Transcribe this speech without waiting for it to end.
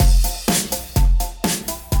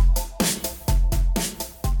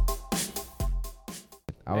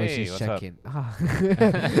I was Hey, just what's up? checking.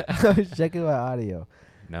 I was checking my audio.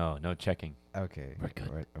 No checking. Okay. We're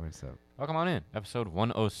good. What's up? Welcome on in. Episode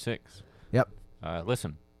 106. Yep.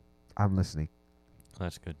 Listen. I'm listening.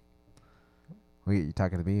 That's good. Wait, you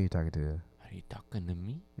talking to me or you talking to... Are you talking to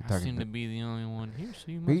me? You're I talking seem to- to be the only one here, so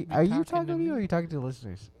you must Wait, be are talking you talking to me or are me. you talking to the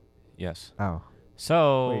listeners? Yes. Oh.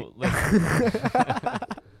 So, Wait.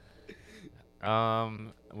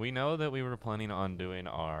 we know that we were planning on doing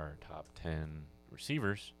our top 10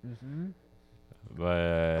 receivers, Mm-hmm.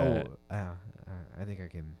 but... I think I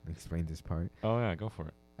can explain this part. Oh, yeah, go for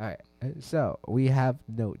it. All right. So we have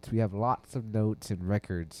notes. We have lots of notes and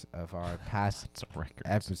records of our past Lots of records.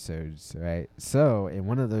 episodes, right? So in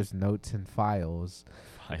one of those notes and files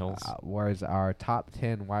Files. was our top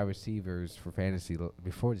 10 wide receivers for fantasy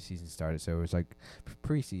before the season started. So it was like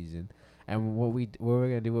preseason. And what we're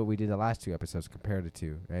going to do what we did the last two episodes, compare the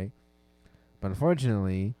two, right? But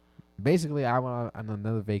unfortunately, basically I went on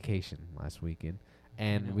another vacation last weekend.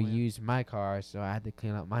 And we used my car, so I had to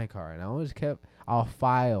clean up my car. And I always kept all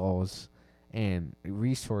files and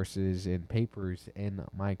resources and papers in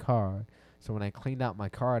my car. So when I cleaned out my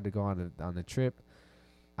car to go on the trip,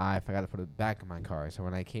 I forgot to put it back in my car. So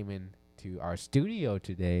when I came in to our studio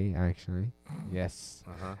today, actually, yes,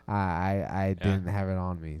 Uh-huh. I didn't have it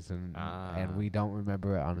on me. So and we Ah. don't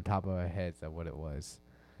remember it on the top of our heads of what it was.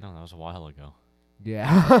 No, that was a while ago.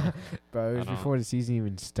 Yeah, but it I was don't- before the season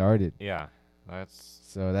even started. Yeah, that's...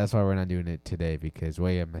 So that's why we're not doing it today, because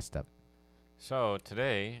way I messed up. So,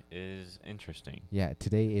 today is interesting. Yeah,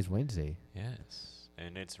 today is Wednesday. Yes.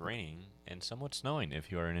 And it's raining and somewhat snowing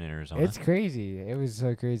if you are in Arizona. It's crazy. It was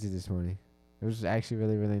so crazy this morning. It was actually a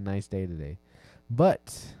really, really nice day today.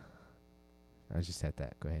 But I just said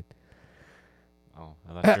that. Go ahead. Oh,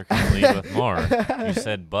 I thought you were going to lead with more. You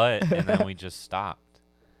said but, and then we just stopped.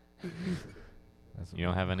 That's You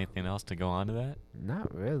don't have anything else to go on to that?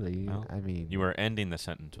 Not really. No? I mean, You were ending the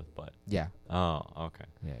sentence with but. yeah. Oh, okay.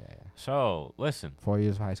 Yeah. So, listen. 4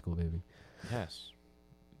 years of high school, baby. Yes.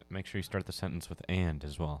 Make sure you start the sentence with and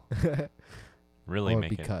as well. Really or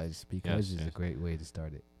make it. because Yes, is a yes. great way to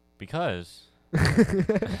start it. Because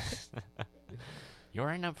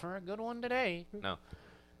you're in up for a good one today. No.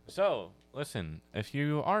 So, listen, if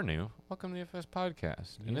you are new, welcome to the FS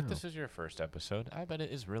Podcast. And if Yeah. this is your first episode, I bet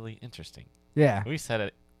it is really interesting. Yeah. We said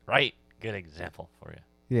it right. Good example for you.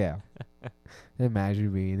 Yeah.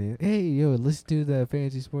 Imagine being it. Hey, yo, listen to the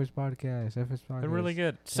Fantasy Sports Podcast, FS Podcast. They're really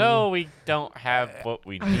good. So, we don't have what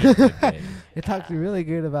we need today. It talked really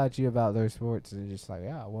good about you about their sports, and just like,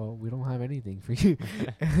 yeah, well, we don't have anything for you.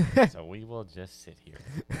 So, we will just sit here.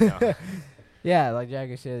 No. Yeah, like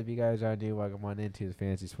Jagger said, if you guys are new, welcome on into the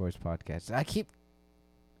Fantasy Sports Podcast. Dang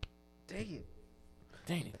it.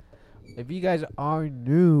 Dang it. If you guys are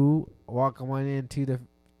new, welcome on into the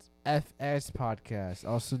FS Podcast,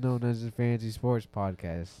 also known as the Fantasy Sports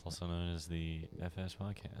Podcast. Also known as the FS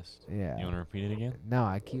Podcast. Yeah. You want to repeat it again? No,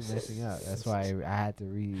 I keep messing up. That's why I had to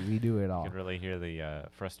redo it You all. could really hear the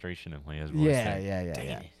frustration in Leah's voice Yeah.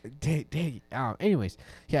 there. Dang it. Anyways,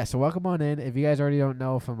 yeah. So welcome on in. If you guys already don't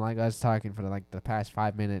know from like us talking for like the past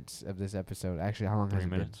 5 minutes of this episode, actually, how long 3 has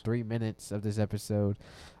it minutes. been? 3 minutes of this episode.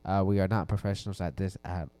 We are not professionals at this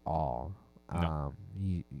at all. No.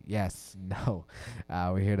 Yes, no.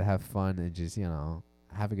 We're here to have fun and just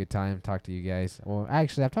have a good time. Talk to you guys. Well,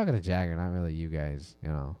 actually, I'm talking to Jagger, not really you guys.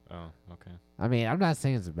 Oh, okay. I mean, I'm not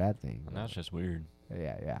saying it's a bad thing. Well, that's just weird.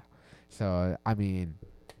 Yeah. So, I mean,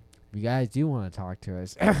 if you guys do want to talk to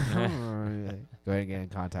us, go ahead and get in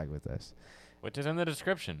contact with us. Which is in the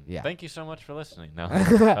description. Yeah. Thank you so much for listening. No,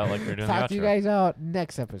 felt like we were doing Talk the to you outro. guys out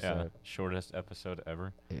next Yeah, episode. shortest episode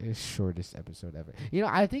ever. It's shortest episode ever.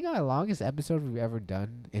 I think our longest episode we've ever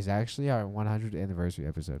done is actually our 100th anniversary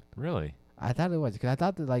episode. Really? I thought it was, because I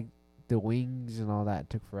thought that like the wings and all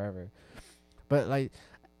that took forever. But like,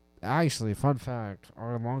 actually, fun fact,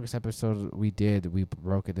 our longest episode we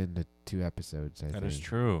broke it into 2 episodes, I That think. is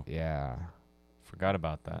true. Yeah. Forgot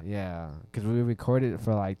about that. Yeah, because we recorded it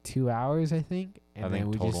for like 2 hours, I think. And I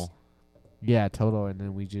then think we total. total. And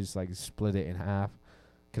then we just like split it in half.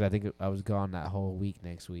 Because I think I was gone that whole week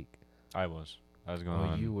next week. I was going Oh,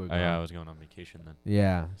 on. you were yeah, I gone. was going on vacation then.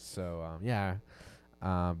 Yeah, so, yeah.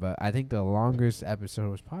 But I think the longest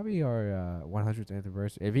episode was probably our 100th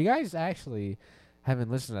anniversary. If you guys actually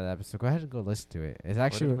haven't listened to that episode, go ahead and go listen to it. It's What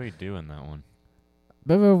actually... did we do in that one?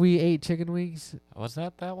 Remember we ate chicken wings? Was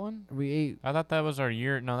that one? We ate... I thought that was our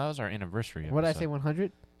year. No, that was our anniversary episode. What did I say,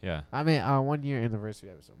 100? Yeah. I mean, 1 year anniversary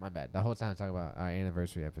episode. My bad. The whole time I'm talking about our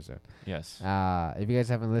anniversary episode. Yes. If you guys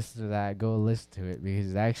haven't listened to that, go listen to it because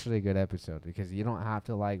it's actually a good episode. Because you don't have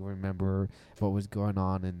to like remember what was going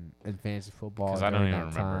on in fantasy football. Because I don't even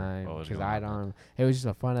remember what was going on. Because I don't. It was just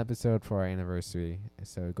a fun episode for our anniversary.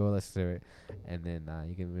 So go listen to it, and then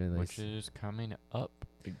you can really. Which is coming up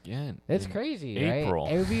again. It's in crazy, April.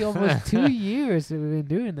 right? It'll be almost 2 years that we've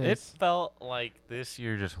been doing It this. felt like this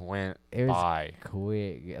year just went It was by.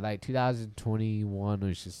 quick. Like 2021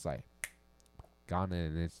 was just like gone in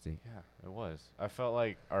an instant. Yeah, it was. I felt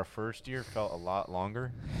like our first year felt a lot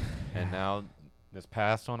longer, and now this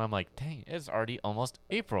past one, I'm like, dang, it's already almost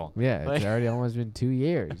April. Yeah, Like- it's already almost been 2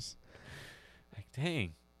 years. Like,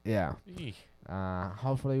 dang. Yeah. Eeh.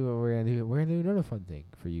 Hopefully what we're gonna do another fun thing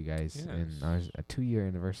for you guys in Yes. our a 2-year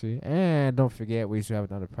anniversary. And don't forget we still have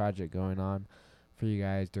another project going on for you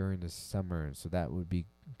guys during the summer. So that would be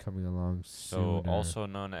coming along So soon. also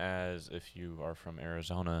known as, if you are from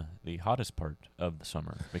Arizona, the hottest part of the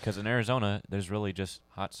summer. Because in Arizona, there's really just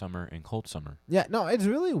hot summer and cold summer. Yeah, no, it's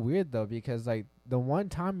really weird though because like the one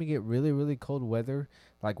time you get really really cold weather,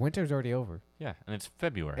 like winter's already over. Yeah, and it's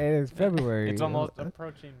February. And it's February. It's almost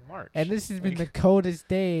approaching March. And this has been the coldest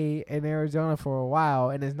day in Arizona for a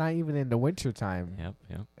while, and it's not even in the winter time.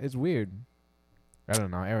 Yep. It's weird. I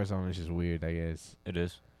don't know. Arizona's just weird, I guess. It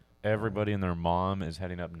is. Everybody and their mom is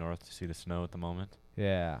heading up north to see the snow at the moment.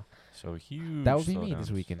 Yeah. So huge. That would be me this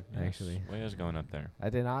slowdowns. weekend, Yes, actually. Waya's going up there.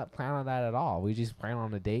 I did not plan on that at all. We just planned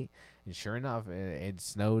on a date, and sure enough, it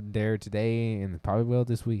snowed there today, and probably will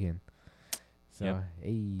this weekend. So, Yep.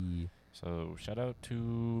 hey. So shout out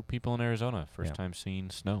to people in Arizona. First Yeah. time seeing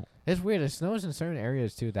snow. It's weird. It snows in certain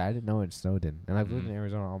areas, too, that I didn't know it snowed in. And I've lived Mhm. in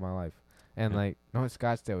Arizona all my life. And, Yeah. like, North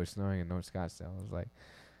Scottsdale was snowing in North Scottsdale. I was like,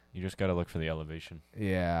 You just gotta look for the elevation.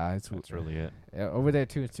 yeah, That's really it. over there,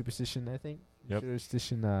 too, in Superstition, I think. Yep.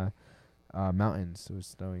 Superstition Mountains, it was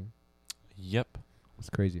snowing. Yep. It's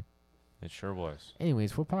crazy. It sure was.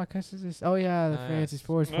 Anyways, what podcast is this? Oh, yeah, the Fancy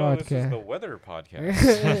Sports no, Podcast. this is the weather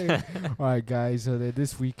podcast. All right, guys. So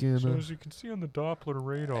this weekend, So as you can see on the Doppler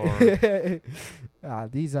radar,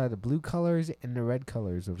 these are the blue colors and the red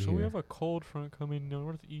colors over so here. we have a cold front coming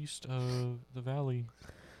northeast of the valley.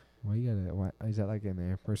 Why you gotta? What is that like an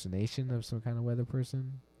impersonation of some kind of weather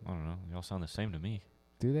person? I don't know. They all sound the same to me.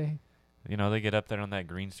 Do they? You know, they get up there on that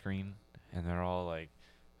green screen and they're all like,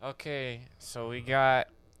 "Okay, so we got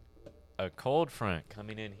a cold front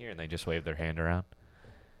coming in here," and they just wave their hand around.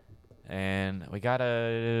 And we got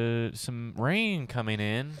some rain coming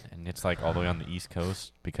in, and it's like all the way on the East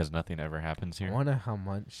Coast because nothing ever happens I here. wonder how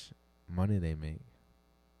much money they make.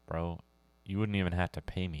 Bro, you wouldn't even have to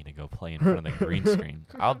pay me to go play in front of the green screen.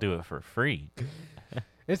 I'll do it for free.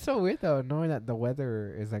 It's so weird though, knowing that the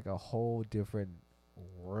weather is like a whole different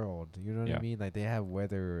world. You know what Yeah. I mean? Like they have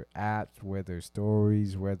weather apps, weather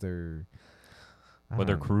stories, weather. I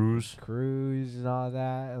Weather don't know, cruise. cruise and all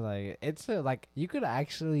that. Like it's like you could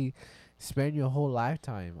actually spend your whole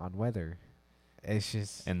lifetime on weather. It's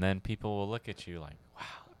just And then people will look at you like,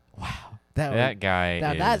 wow. that guy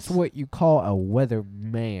Now is that's what you call a weather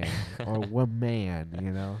man or woman,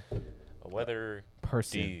 you know, a weather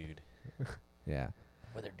person. dude. Yeah.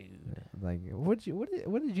 Weather dude. Like what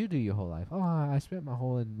did you do your whole life? Oh, I spent my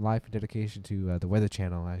whole life in dedication to the Weather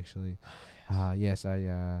Channel actually. Yes,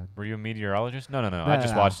 I Were you a meteorologist? No. I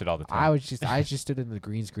just no. watched it all the time. I just stood in the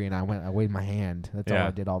green screen. I waved my hand. That's all Yeah.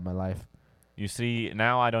 I did all my life. You see,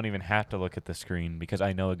 now I don't even have to look at the screen because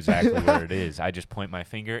I know exactly where it is. I just point my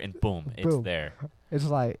finger and boom, it's Boom. there. It's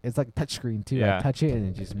like touch screen too. Yeah. I touch it and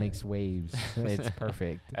it just makes waves. It's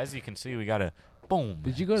perfect. As you can see, we got a boom.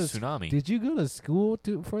 Did you go to tsunami? Did you go to school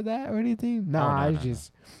for that or anything? No, Oh, no, I no,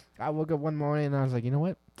 just I woke up one morning and I was like, you know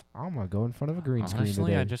what? I'm gonna go in front of a green screen Honestly,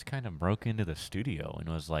 today. I just kind of broke into the studio and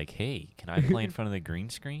was like, "Hey, can I play in front of the green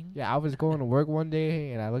screen?" Yeah, I was going to work one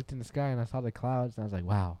day and I looked in the sky and I saw the clouds and I was like,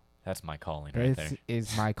 wow, That's my calling right this there.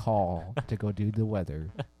 is my call to go do the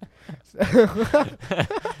weather.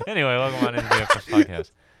 Anyway, welcome on into the FS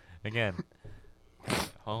podcast. Again,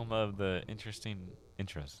 home of the interesting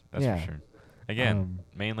intros. That's Yeah. for sure. Again,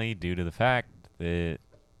 mainly due to the fact that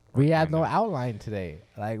We had no kinda- outline today.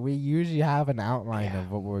 Like we usually have an outline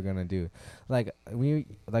of what we're gonna do. Like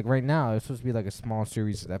right now it's supposed to be like a small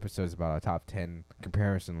series of episodes about our top 10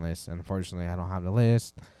 comparison list. Unfortunately, I don't have the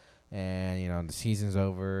list, and the season's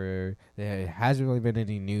over. There hasn't really been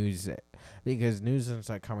any news because news doesn't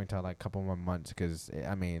start coming till like a couple more months. Because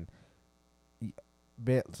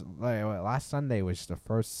last Sunday was the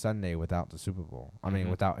first Sunday without the Super Bowl. I mean,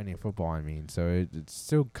 Mhm. without any football. So it's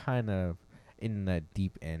still kind of in the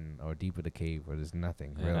deep end or deep of the cave where there's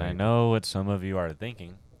nothing And really. I know what some of you are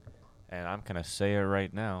thinking, And I'm going to say it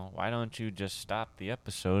right now. Why don't you just stop the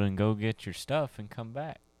episode and go get your stuff and come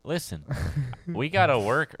back? Listen, we got to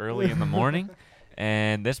work early in the morning,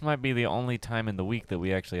 and this might be the only time in the week that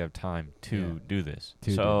we actually have time to do this.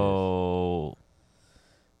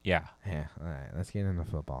 Yeah. Yeah. All right. Let's get into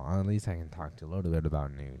football. At least I can talk to you a little bit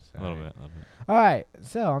about news. A little bit. All right.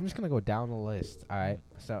 So I'm just gonna go down the list. All right.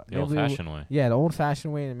 So The old-fashioned way. Yeah, the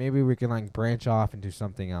old-fashioned way, and maybe we can like branch off and do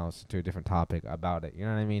something else, to a different topic about it. You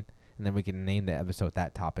know what I mean? And then we can name the episode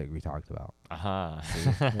that topic we talked about.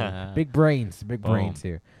 Aha. Big brains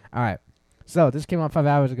here. All right. So this came out 5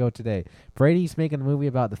 hours ago today. Brady's making a movie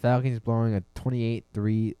about the Falcons blowing a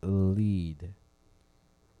 28-3 lead.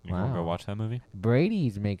 You want to go watch that movie?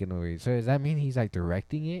 Brady's making a movie. So does that mean he's like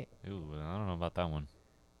directing it? Ooh, I don't know about that one.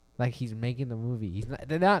 Like he's making the movie.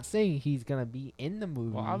 They're not saying he's gonna be in the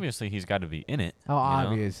movie. Well, obviously he's got to be in it. Oh,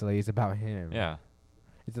 obviously it's about him. Yeah.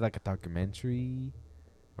 Is it like a documentary?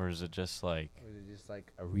 Or is it just like? Or is it just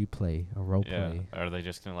like a replay, a role play? Are they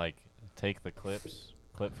just gonna like take the clips,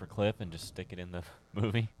 clip for clip, and just stick it in the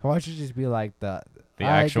movie? Why should it just be like the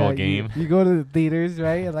actual game? You go to the theaters,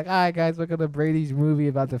 right? And like, all right, guys, look at the Brady's movie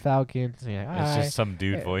about the Falcons. Yeah, it's just some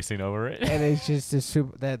dude voicing over it. And it's just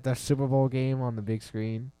the Super Bowl game on the big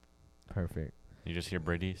screen. Perfect. You just hear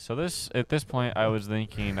Brady. So at this point, I was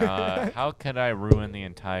thinking, how could I ruin the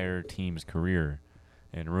entire team's career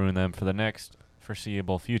and ruin them for the next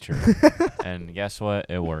foreseeable future? And guess what?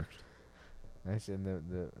 It worked. I said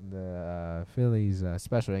the Phillies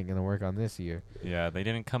special ain't gonna work on this year. Yeah, they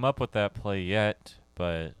didn't come up with that play yet,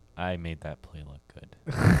 but I made that play look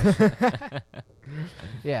good.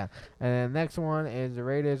 Yeah, and the next one is the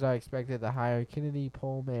Raiders are expected to hire Kennedy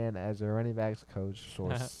Poleman as their running backs coach.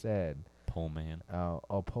 Source said. Poleman.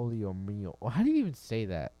 Polio Mio. Well, how do you even say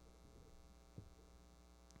that?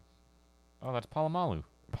 Oh, that's Palomalu.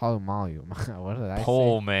 Palomalu. What did I say?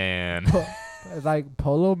 Poleman. It's like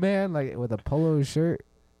Polo Man, like with a polo shirt.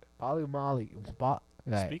 Palomalu.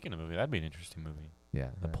 Right. Speaking of movie, that'd be an interesting movie. Yeah.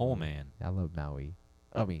 The Pole Man. I love Maui.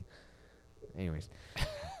 I mean, anyways.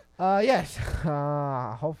 Yes.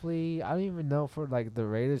 Hopefully, I don't even know for like the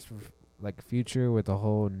Raiders, like future with the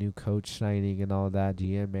whole new coach signing and all that,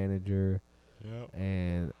 GM manager. Yep.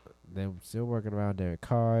 And them still working around Derek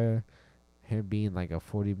Carr, him being like a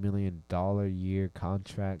 $40 million year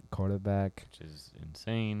contract quarterback, Which is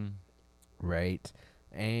insane. right?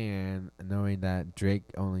 And knowing that Drake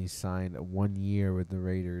only signed 1 year with the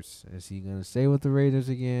Raiders, is he gonna stay with the Raiders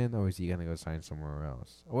again, or is he gonna go sign somewhere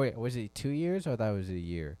else? Oh, wait, was it 2 years, or that was a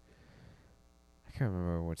year? I can't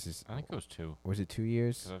remember what's his. I think it was 2. Was it 2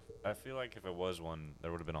 years? 'Cause I feel like if it was 1,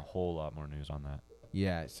 there would have been a whole lot more news on that.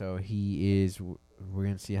 Yeah, so he is. We're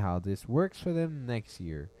gonna see how this works for them next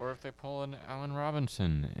year. Or if they pull an Allen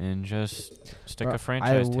Robinson and just stick a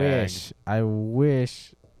franchise tag. I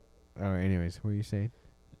wish. Oh, anyways, what were you saying?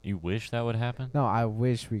 You wish that would happen? No, I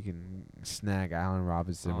wish we can snag Allen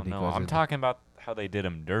Robinson. Oh, when he no. goes I'm in. talking about how they did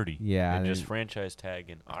him dirty. Yeah, And they- just franchise tag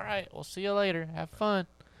and, all right, we'll see you later. Have fun.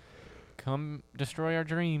 Come destroy our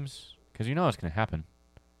dreams. Because you know what's going to happen.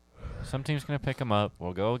 Some team's going to pick him up.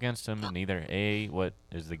 We'll go against him in either A, what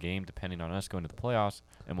is the game depending on us going to the playoffs,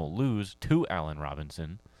 and we'll lose to Allen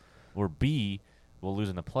Robinson. Or B, we'll lose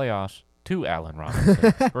in the playoffs to Allen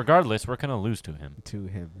Robinson. Regardless, we're going to lose to him. To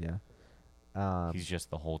him, yeah. He's just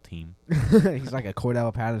the whole team. He's like a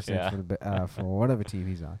Cordell Patterson Yeah. for whatever team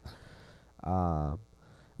he's on.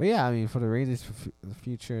 But yeah, I mean, for the Raiders for the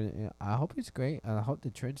future, I hope it's great. I hope the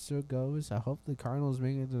trend still goes. I hope the Cardinals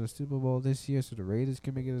make it to the Super Bowl this year, so the Raiders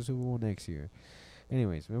can make it to the Super Bowl next year.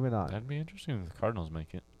 Anyways, moving on. That'd be interesting if the Cardinals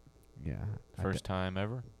make it. Yeah. First time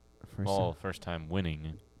ever? Time. First time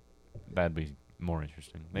winning. That'd be more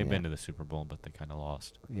interesting. They've Yeah. been to the Super Bowl, but they kind of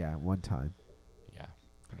lost. Yeah, one time. Yeah.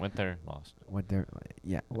 Went there, lost. Went there.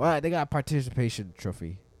 Yeah. Well, they got a participation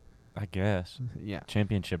trophy. I guess. Yeah.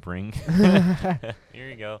 Championship ring. Here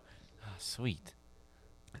you go. Oh, sweet.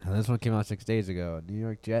 Now, this one came out 6 days ago. New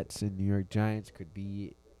York Jets and New York Giants could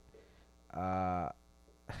be. I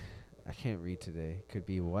can't read today. Could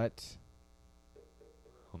be what?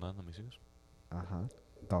 Hold on, let me see this.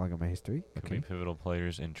 Don't look at my history. Could Okay. be pivotal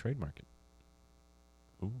players in trade market.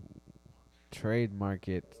 Ooh. Trade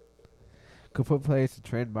market. Could put players to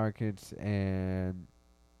trade markets, and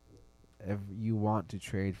if you want to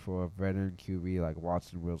trade for a veteran QB like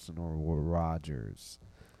Watson, Wilson, or Rodgers.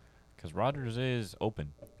 Because Rodgers is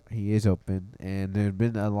open. He is open, and there's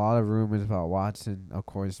been a lot of rumors about Watson, of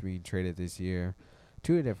course, being traded this year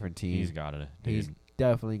to a different team. He's got it. He's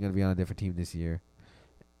definitely going to be on a different team this year,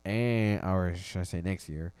 or should I say next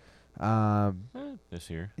year? This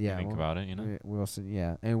year. Yeah, Think about it, you know. Wilson,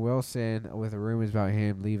 yeah, and Wilson with the rumors about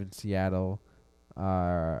him leaving Seattle,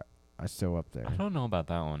 still up there. I don't know about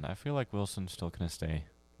that one. I feel like Wilson's still gonna stay.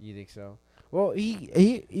 You think so? Well,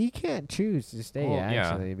 he can't choose to stay Well, yeah.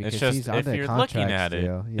 actually It's because just he's if under you're contract looking at it.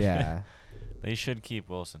 still. Yeah, They should keep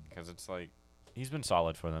Wilson because it's like he's been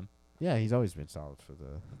solid for them. yeah, he's always been solid for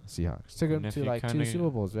the Seahawks. Took him And if to you like 2 kinda- Super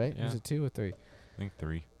Bowls, right? yeah. Was it 2 or 3? I think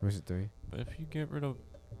 3. Or was it 3? But if you get rid of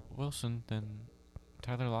Wilson, then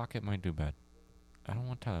Tyler Lockett might do bad. I don't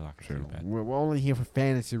want Tyler Lockett to do bad. We're only here for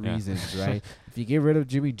fantasy Yeah. reasons, right? If you get rid of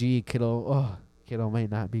Jimmy G, Kittle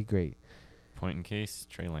might not be great. Point in case,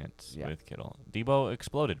 Trey Lance Yeah. with Kittle. Debo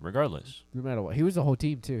exploded regardless. No matter what, he was the whole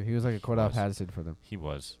team too. He was like a Cordell was. Patterson for them, He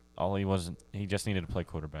was. All he wasn't. He just needed to play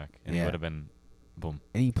quarterback, and he Yeah. would have been, boom.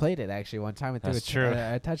 and he played it actually one time and threw That's true.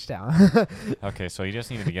 a touchdown Okay, so he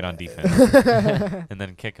just needed to get on defense and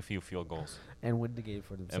then kick a few field goals, and win the game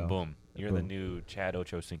for and themselves. boom, you're the Boom. new Chad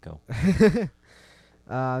Ochocinco.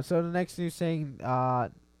 So the next news saying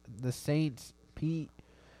the Saints Pete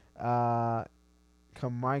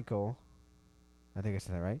Carmichael, I think I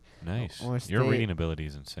said that right. Nice. Or Your stay- reading ability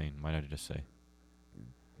is insane. Might I just say?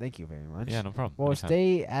 Thank you very much. Yeah, no problem. Well, Anytime.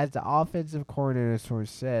 stay as the offensive coordinator source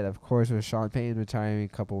said. Of course, with Sean Payton retiring a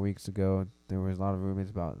couple weeks ago, there was a lot of rumors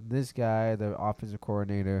about this guy, the offensive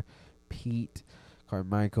coordinator, Pete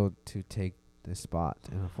Carmichael, to take the spot.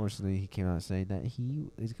 And unfortunately, he came out saying that he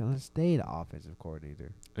is going to stay the offensive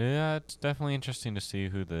coordinator. Yeah, it's definitely interesting to see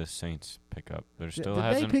who the Saints pick up. There still Did they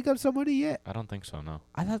hasn't. pick up somebody yet? I don't think so. No,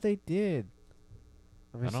 I thought they did.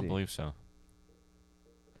 Let me I don't see. believe so.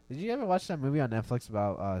 Did you ever watch that movie on Netflix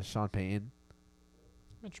about Sean Payton?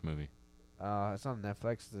 Which movie? It's on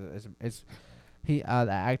Netflix. It's the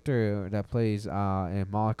actor that plays in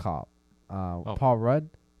Mall Cop. Paul Rudd.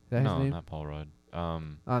 Is that No, his name? not Paul Rudd. Oh,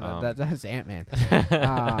 no, that's Ant-Man.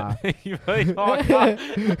 You really Paul Rudd.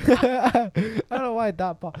 I don't know why I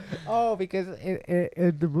thought Paul. Oh, because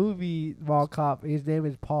in the movie Mall Cop, his name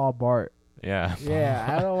is Paul Bart. Yeah. Yeah,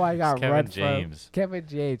 I don't know why I got It's Kevin Rudd James. from Kevin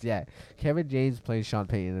James. Yeah, Kevin James plays Sean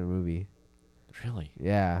Payton in the movie. Really?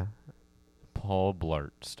 Yeah. Paul Blart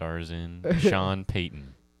stars in Sean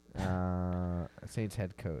Payton. Saints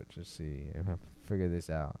head coach. Let's see if I figure this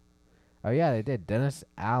out. Oh yeah, they did. Dennis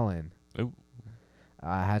Allen Ooh.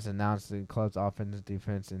 has announced the club's offense,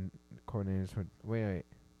 defense, and coordinators for. Wait.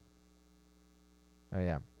 Oh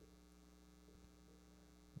yeah.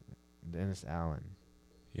 Dennis Allen.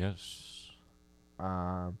 Yes.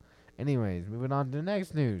 Anyways, moving on to the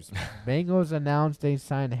next news. Bengals announced they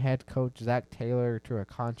signed head coach Zach Taylor to a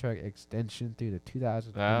contract extension through the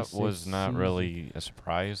 2026 That was not season. really a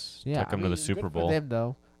surprise. Yeah, Took him I to mean, the Super good Bowl. For them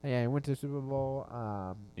though. Yeah, he went to the Super Bowl.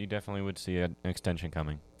 You definitely would see an extension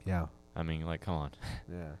coming. Yeah. I mean, like, come on.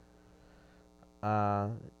 Yeah.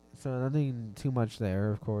 So nothing too much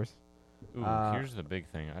there, of course. Ooh, here's the big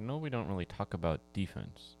thing. I know we don't really talk about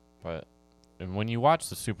defense, but when you watch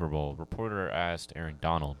the Super Bowl, reporter asked Aaron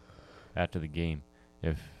Donald after the game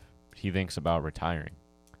if he thinks about retiring.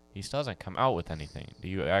 He still hasn't come out with anything. Do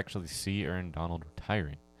you actually see Aaron Donald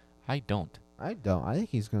retiring? I don't. I don't. I think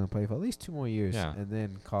he's going to play for at least 2 more years Yeah. and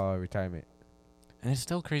then call it retirement. And it's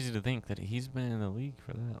still crazy to think that he's been in the league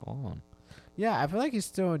for that long. Yeah, I feel like he's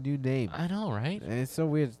still a new name. I know, right? And it's so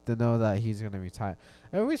weird to know that he's going to retire.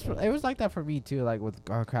 It was like that for me, too, like with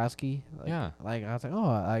Gronkowski. Like, Yeah. Like, I was like, oh,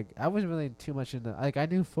 like, I wasn't really too much into, like, I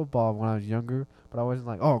knew football when I was younger, but I wasn't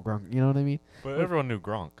like, oh, Gronk, you know what I mean? But everyone knew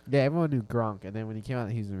Gronk. Yeah, everyone knew Gronk, and then when he came out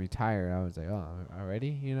and he was going to retire, I was like, oh, already,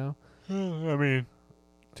 you know? I mean,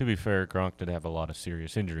 to be fair, Gronk did have a lot of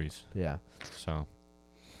serious injuries. Yeah. So,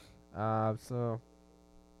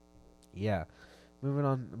 Yeah. Moving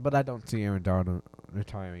on, but I don't see Aaron Donald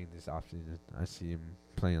retiring this offseason. I see him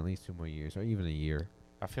playing at least 2 more years, or even a year.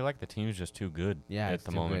 I feel like the team's just too good Yeah, at it's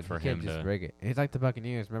the too moment good. for You can't him just to. rig it. It's like the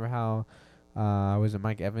Buccaneers. Remember how was it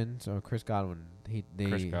Mike Evans or Chris Godwin?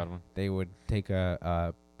 Chris Godwin. They would take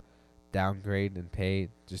a downgrade and pay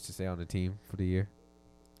just to stay on the team for the year.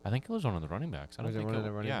 I think it was one of the running backs. I don't Was it think one of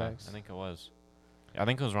the running yeah, backs? I think it was. I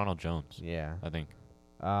think it was Ronald Jones. Yeah. I think.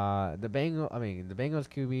 The Bengals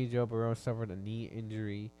QB Joe Burrow suffered a knee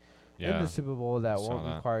injury in Yeah. the Super Bowl that saw won't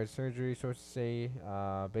that. require surgery. Sources say,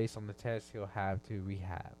 based on the test, he'll have to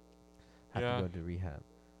rehab. Yeah. To go to rehab.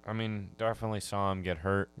 I mean, definitely saw him get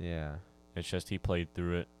hurt. Yeah. It's just he played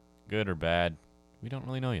through it, good or bad. We don't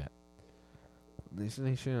really know yet.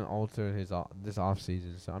 They shouldn't alter this off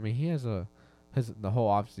season. So I mean, he has the whole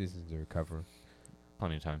off season to recover.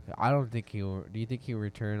 Plenty of time. I don't think he'll. Do you think he'll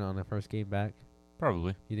return on the first game back?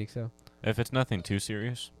 Probably. You think so? If it's nothing too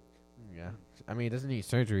serious. Yeah. I mean, he doesn't need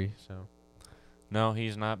surgery, so. No,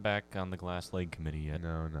 he's not back on the glass leg committee yet.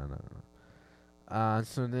 No.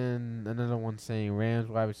 So then another one saying Rams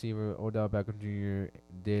wide receiver Odell Beckham Jr.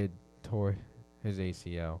 did tore his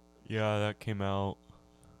ACL. Yeah, that came out.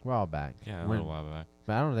 A while back. Yeah, a When- little while back.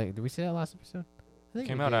 But I don't think. Did we say that last episode? I think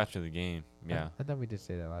Came we out did. after the game. Yeah. I thought we did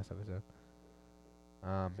say that last episode.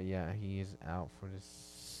 But yeah, he is out for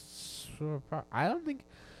this. I don't think.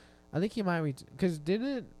 I think he might because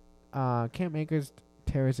didn't Cam Akers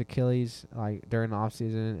tear his Achilles like during the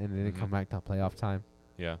offseason and didn't come back till playoff time.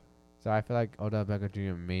 Yeah. So I feel like Odell Beckham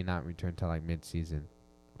Jr. may not return till like mid-season.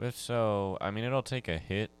 If so, I mean, it'll take a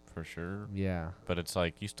hit for sure. Yeah. But it's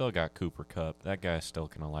like you still got Cooper Cup. That guy's still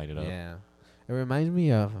gonna light it up. Yeah. It reminds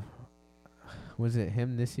me of. Was it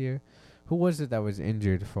him this year? Who was it that was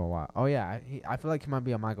injured for a while? Oh yeah, I feel like he might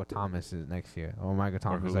be a Michael Thomas next year, or Michael Or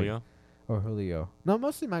Thomas Julio. or Julio. No,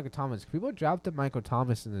 mostly Michael Thomas. People drafted Michael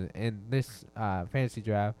Thomas in this fantasy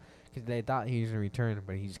draft because they thought he was gonna return,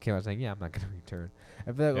 but he just came out saying, "Yeah, I'm not gonna return."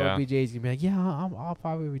 I feel like Yeah. OBJ's gonna be like, "Yeah, I'll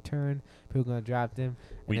probably return." People gonna draft him.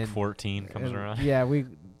 And Week then- 14 comes and around. Yeah, week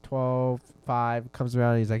 12, 5 comes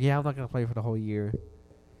around. And he's like, "Yeah, I'm not gonna play for the whole year."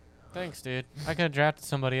 Thanks, dude. I could have drafted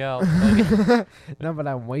somebody else. No, but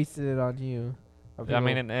I wasted it on you. I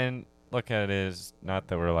mean, and look at it is not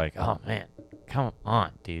that we're like, oh man, come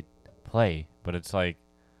on, dude, play. But it's like,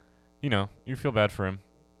 you know, you feel bad for him.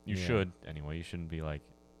 You Yeah. should anyway. You shouldn't be like,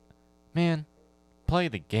 man, play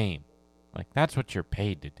the game. Like that's what you're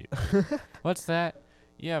paid to do. What's that?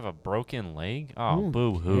 You have a broken leg? Oh, Who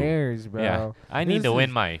boo hoo. cares, bro? Yeah, I need This to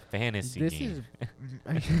win is- my fantasy This game.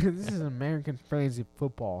 is this is American fantasy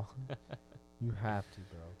football. You have to,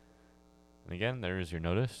 bro. And again, there is your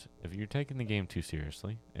notice. If you're taking the game too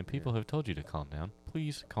seriously, and people have told you to calm down,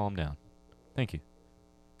 please calm down. Thank you.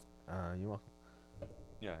 You want?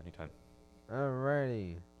 Yeah, anytime.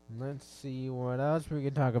 Alrighty. Let's see what else we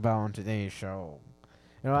can talk about on today's show.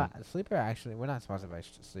 You know what? Sleeper actually, we're not sponsored by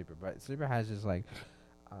Sleeper, but Sleeper has this like,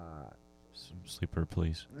 Some sleeper,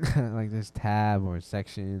 please. like this tab or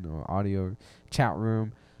section or audio chat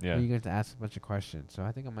room Yeah. where you get to ask a bunch of questions. So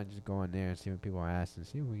I think I might just go in there and see what people are asking,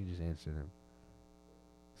 see if we can just answer them.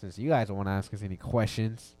 Since you guys don't want to ask us any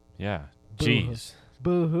questions. Yeah. Boo. Jeez.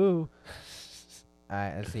 Boo-hoo.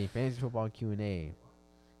 Alright, let's see. Fantasy football Q&A.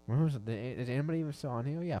 When was it? Is anybody even still on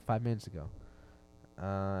here? Oh, yeah, 5 minutes ago.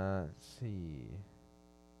 Let's see.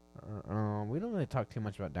 We don't really talk too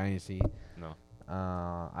much about Dynasty. No.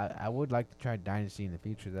 I would like to try Dynasty in the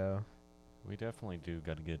future, though. We definitely do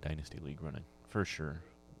got to get a Dynasty League running. For sure.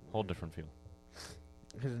 Whole different feel.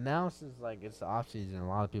 Because now, since like it's the off season, a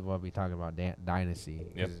lot of people will be talking about Dynasty.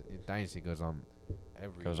 Yep. 'Cause Dynasty goes on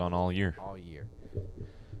Goes on all year. all year.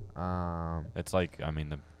 It's like, I mean,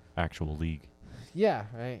 the actual league. Yeah,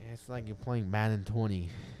 right. It's like you're playing Madden 20.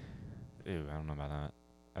 Ew, I don't know about that.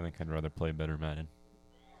 I think I'd rather play better Madden.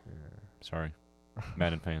 Yeah. Sorry.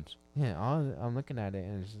 Madden fans. Yeah, I'm looking at it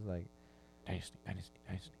and it's just like Dynasty, Dynasty,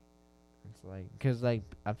 Dynasty. it's like because like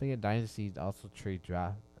I think a Dynasty also trade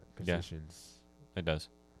draft Yeah. positions It does.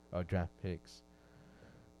 or draft picks.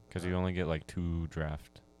 Because you only get like 2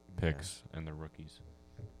 draft picks and they're rookies.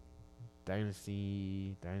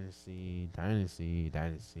 Dynasty.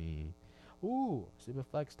 Ooh,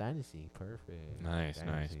 Superflex Dynasty, perfect. Nice,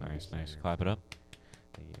 Dynasty, nice. yes, Clap it up.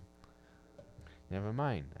 Thank you. Never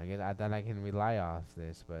mind. I guess I thought I can rely off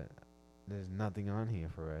this, but there's nothing on here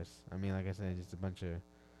for us. I mean, like I said, just a bunch of.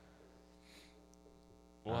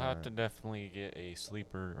 We'll have to definitely get a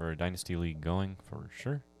sleeper or a Dynasty League going for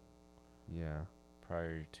sure Yeah.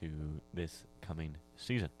 prior to this coming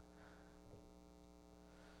season.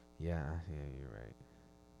 Yeah, you're right.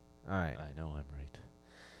 All right. I know I'm right.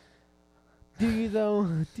 Do you though?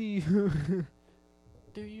 Do you?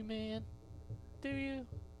 Do you, man? Do you?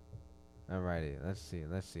 Alrighty, let's see.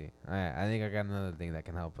 Alright, I think I got another thing that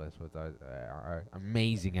can help us with our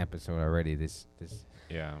amazing episode already. This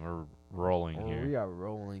Yeah, we're rolling we here. are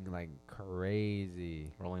rolling like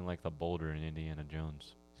crazy. Rolling like the boulder in Indiana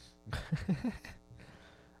Jones.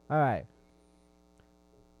 Alright.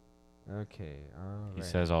 Okay. He Alright.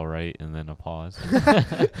 says all right and then a pause.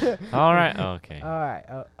 All right. Okay. Alright.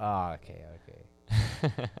 Okay.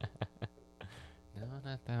 No,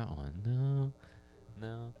 not that one.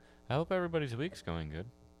 No. I hope everybody's week's going good.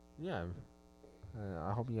 Yeah.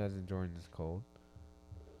 I hope you guys enjoying this cold.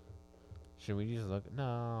 Should we just look?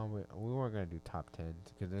 No, we weren't gonna do top 10s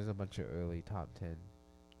because there's a bunch of early top 10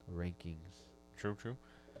 rankings. True.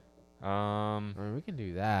 I mean, we can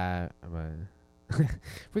do that, but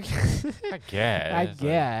we can. I guess. I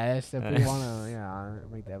guess if we wanna,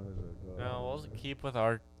 make the episode go. No, we'll keep with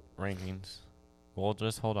our rankings. We'll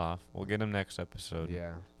just hold off. We'll get him next episode.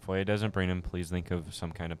 Yeah. If Waya doesn't bring him, please think of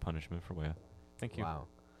some kind of punishment for Waya. Thank you. Wow.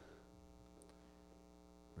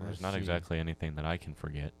 There's Let's not see. exactly anything that I can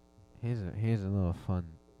forget. Here's a little fun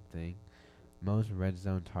thing. Most red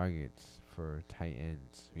zone targets for tight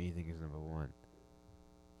ends. Who do you think is number 1?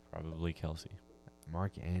 Probably Kelsey.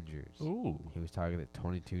 Mark Andrews. Ooh. He was targeted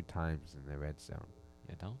 22 times in the red zone.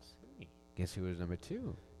 You don't see. Guess who was number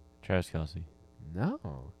 2? Travis Kelsey.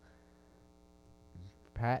 No.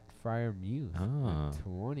 Pat Fryermuth. Oh.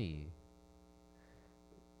 20.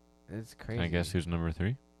 That's crazy. Can I guess who's number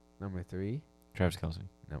 3? Number 3? Travis Kelsey.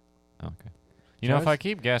 Nope. Oh, okay. You know, if Travis- I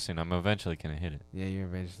keep guessing, I'm eventually going to hit it. Yeah, you're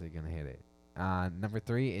eventually going to hit it. Number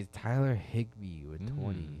 3 is Tyler Higbee with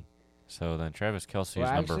 20. So then Travis Kelsey Well,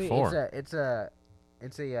 is number actually, 4. It's a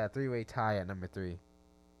 3-way tie at number 3.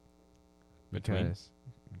 Between?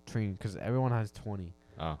 Because everyone has 20.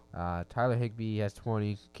 Oh. Tyler Higbee has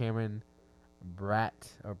 20. Cameron Brait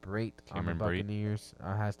on the Cameron Brate. Buccaneers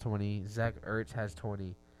has 20. Zach Ertz has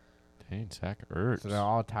 20. Dang, Zach Ertz. So they're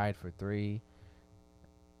all tied for 3.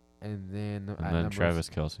 And then Travis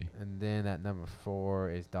Kelsey. And then at number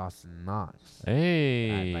 4 is Dawson Knox.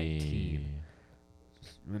 Hey. At 19.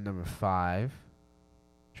 And number 5,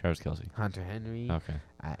 Travis Kelsey. Hunter Henry. Okay.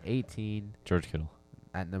 At 18. George Kittle.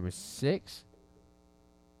 At number 6,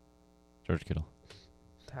 George Kittle.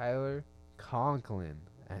 Tyler Conklin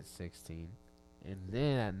at 16. And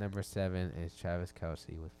then at number 7 is Travis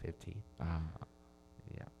Kelsey with 15. Ah.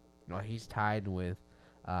 Yeah. Well, he's tied with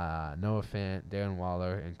Noah Fant, Darren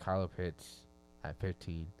Waller, and Kyle Pitts at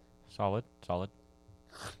 15. Solid.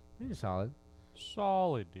 He's solid.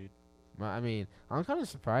 Solid, dude. Well, I mean, I'm kind of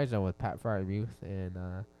surprised though with Pat Fryermuth and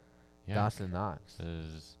Dawson Knox.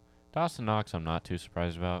 Dawson Knox, I'm not too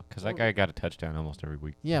surprised about because that guy got a touchdown almost every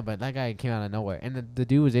week. Yeah, but that guy came out of nowhere, and the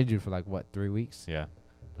dude was injured for like what, 3 weeks? Yeah,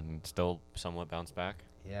 and still somewhat bounced back.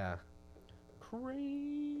 Yeah.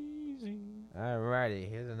 Crazy. Alrighty,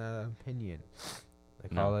 here's another opinion. They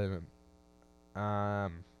No. call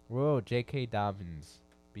it, will J.K. Dobbins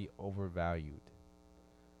be overvalued?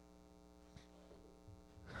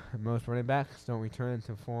 Most running backs don't return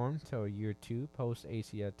to form till year 2 post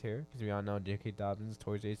ACL tear, because we all know J.K. Dobbins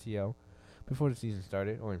tore his ACL before the season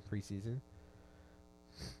started or in preseason.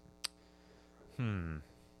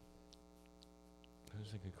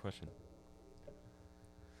 That's a good question.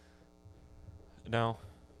 No.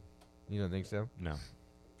 You don't think so? No.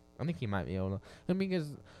 I think he might be able to. I mean,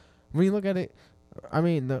 because when you look at it, I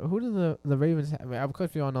mean, who do the Ravens have? I mean, of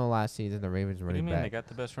course, we all know last season the Ravens What do you running mean? They back. got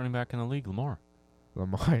the best running back in the league, Lamar.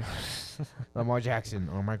 Lamar Jackson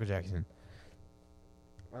or Michael Jackson.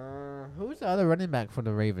 Who's the other running back for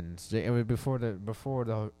the Ravens? It was before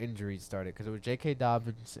the injuries started, because it was J.K.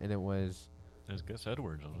 Dobbins and it was There's Gus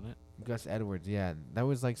Edwards, wasn't it? Gus Edwards. Yeah, that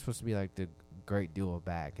was like supposed to be like the great duo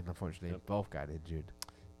back, and unfortunately both got injured.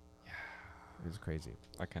 Yeah, it was crazy.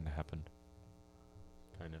 That kind of happened.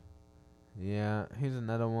 Kind of. Yeah, here's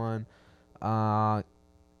another one.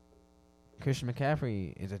 Christian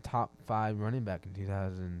McCaffrey is a top 5 running back in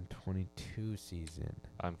 2022 season.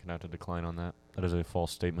 I'm gonna have to decline on that. That is a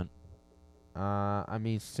false statement. I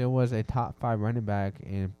mean, still was a top 5 running back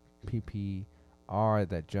in PPR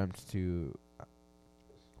that jumped to.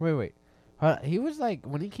 Wait. He was like,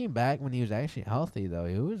 when he came back, when he was actually healthy though,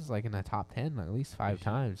 he was like in the top 10 like, at least 5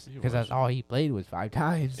 times, because that's all he played was 5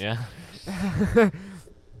 times. Yeah.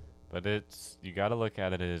 But you got to look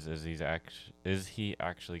at it as is he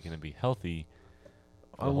actually going to be healthy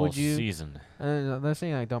for the whole season? They're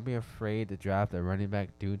saying like don't be afraid to draft a running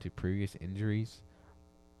back due to previous injuries.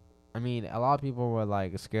 I mean, a lot of people were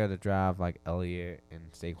like scared to draft like Elliott and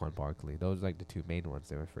Saquon Barkley. Those are like the 2 main ones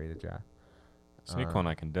they were afraid to draft. Saquon,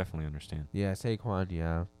 I can definitely understand. Yeah, Saquon,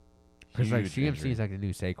 yeah. Because like CMC injury. is like the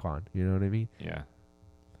new Saquon. You know what I mean? Yeah.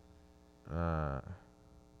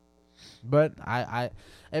 But I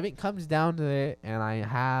if it comes down to it, and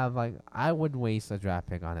I wouldn't waste a draft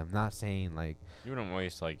pick on him. Not saying like You wouldn't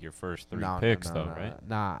waste like your first 3 no, picks no, though, no, right?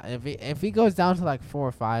 Nah, if he goes down to like 4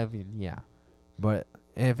 or 5, yeah. But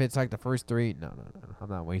if it's like the first 3, no. I'm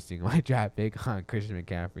not wasting my draft pick on Christian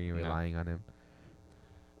McCaffrey and relying on him.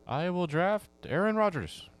 I will draft Aaron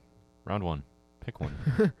Rodgers. Round 1. Pick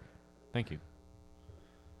 1. Thank you.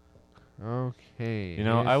 Okay. You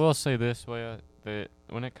know, I will say this way, that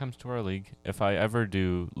when it comes to our league, if I ever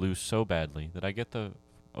do lose so badly that I get the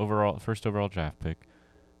first overall draft pick,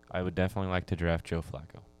 I would definitely like to draft Joe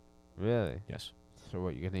Flacco. Really? Yes. So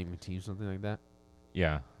what, you gonna name your team something like that?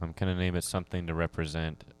 Yeah, I'm going to name it something to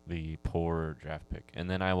represent the poor draft pick. And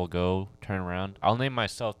then I will go turn around. I'll name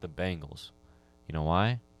myself the Bengals. You know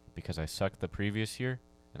why? Because I sucked the previous year,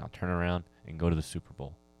 and I'll turn around and go to the Super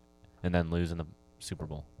Bowl. And then lose in the Super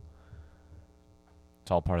Bowl.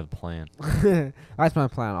 It's all part of the plan. That's my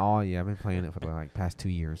plan all year. I've been playing it for the like past 2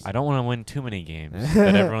 years. I don't want to win too many games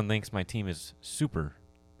that everyone thinks my team is super.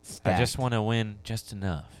 Stacked. I just want to win just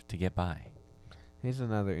enough to get by. Here's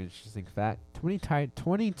another interesting fact.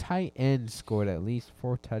 20 tight ends scored at least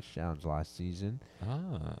 4 touchdowns last season.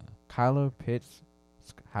 Ah. Kyler Pitts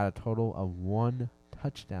had a total of 1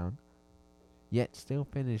 touchdown, yet still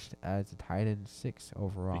finished as a tight end 6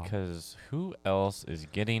 overall. Because who else is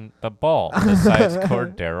getting the ball besides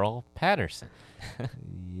Cordero Patterson?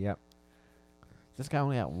 Yep. This guy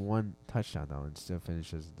only had 1 touchdown, though, and still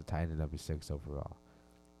finishes the tight end of 6 overall.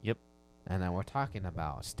 Yep. And then we're talking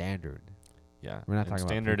about standard. Yeah. We're not and talking about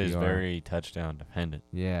standard is PPR. very touchdown dependent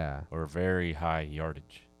Yeah. or very high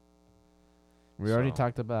yardage. We already So-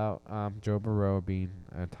 talked about Joe Burrow being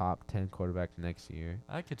a top 10 quarterback next year.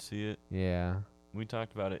 I could see it. Yeah. We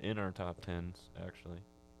talked about it in our top 10s, actually.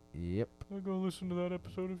 Yep. I'll go listen to that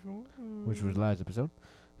episode if you want. Which was last episode.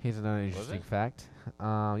 Here's another Was interesting it? fact.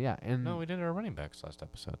 Yeah, and No, we did our running backs last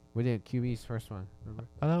episode. we did QB's first one. Remember?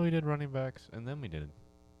 I thought we did running backs and then we did,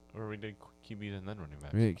 or we did QBs and then running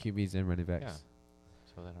backs. We did QB's and running backs.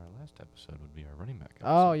 Yeah. So then our last episode would be our running back.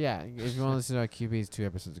 Oh episode. yeah, if you want to listen to our QB's 2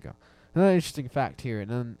 episodes ago. Another interesting fact here. And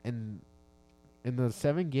then in the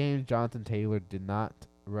 7 games Jonathan Taylor did not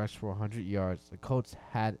rush for 100 yards, the Colts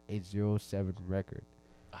had a 0-7 record.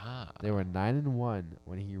 Ah. They were 9-1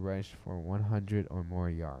 when he rushed for 100 or more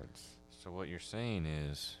yards. So what you're saying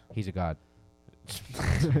is He's a god.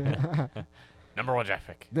 number 1 draft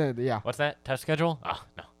pick. Yeah. What's that? Test schedule? Ah,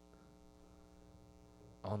 no.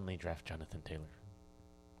 Only draft Jonathan Taylor.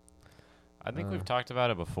 I think we've talked about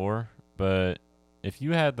it before, but if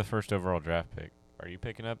you had the first overall draft pick, are you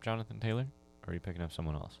picking up Jonathan Taylor or are you picking up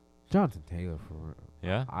someone else? Jonathan Taylor for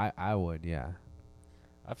Yeah? I would, yeah.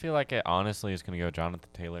 I feel like it honestly is going to go Jonathan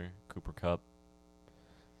Taylor, Cooper Kupp.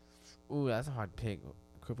 Ooh, that's a hard pick.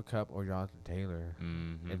 Cooper Kupp or Jonathan Taylor.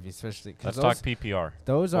 Mm-hmm. If especially cause Let's talk PPR.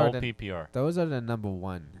 those are Full the PPR. those are the number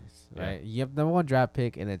ones, Yeah. right? You have number 1 draft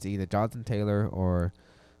pick, and it's either Jonathan Taylor or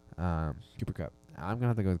Cooper Kupp. I'm gonna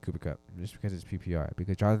have to go with Cooper Kupp just because it's PPR.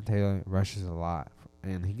 Because Jonathan Taylor rushes a lot,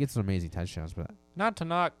 and he gets some amazing touchdowns. But Not to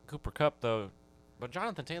knock Cooper Kupp, though, but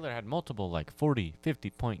Jonathan Taylor had multiple, 40,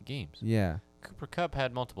 50-point games. yeah, Cooper Kupp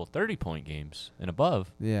had multiple 30-point games and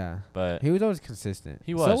above, yeah, but he was always consistent.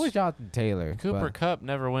 He So was. was Jonathan Taylor. Cooper but- Kupp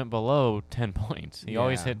never went below 10 points. He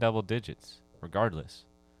always Yeah. hit double digits, regardless.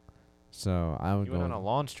 So I would He go. went on a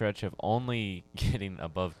long stretch of only getting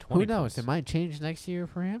above 20 Who knows? points. It might change next year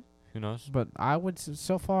for him. Who knows? But I would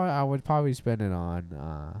so far I would probably spend it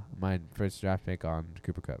on my first draft pick on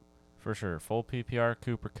Cooper Kupp. For sure. Full PPR,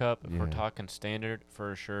 Cooper Kupp. If we're Yeah. talking standard,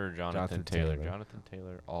 for sure, Jonathan Jonathan Taylor. Taylor. Jonathan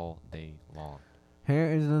Taylor all day long.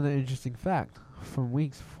 Here is another interesting fact. From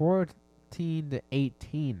weeks 14 to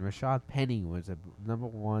 18, Rashad Penny was a number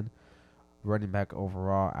 1 running back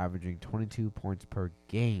overall, averaging 22 points per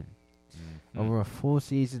game. Mhm. Over a full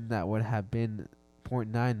season, that would have been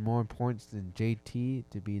 0.9 more points than JT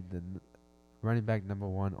to be the running back number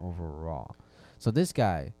 1 overall. So this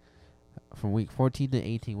guy, from week 14 to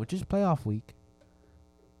 18, which is playoff week,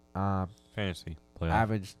 Fantasy playoff.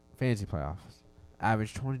 averaged fantasy playoffs,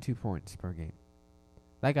 averaged 22 points per game.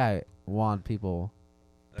 That guy won people,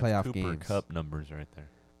 That's playoff Cooper games. Kupp numbers right there.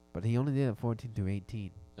 but he only did it 14 to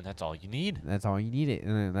 18. And that's all you need. That's all you needed,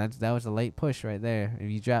 and then that was a late push right there.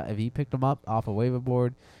 If you picked him up off a waiver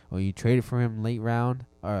board, or you traded for him late round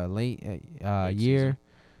or late Late year,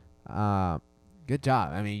 good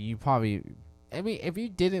job. I mean, if you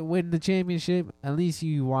didn't win the championship, at least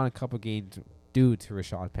you won a couple games due to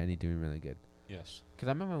Rashad Penny doing really good. Yes. Because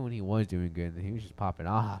I remember when he was doing good, he was just popping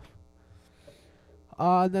off.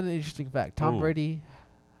 Another interesting fact: Tom Ooh. Brady.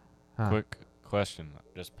 Quick question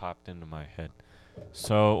just popped into my head.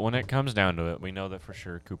 So when it comes down to it, we know that for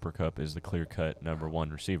sure Cooper Kupp is the clear-cut number 1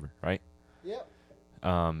 receiver, right? Yep.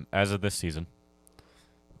 As of this season,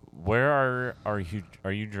 where are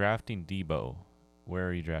you drafting Debo? Where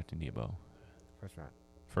are you drafting Debo? First round.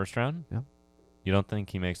 First round? Yep. You don't think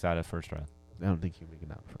he makes that a first round? I don't think he'll make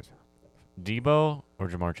it out first round. Debo or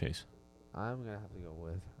Jamar Chase? I'm gonna have to go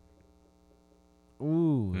with.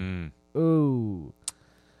 Ooh. Mm. Ooh.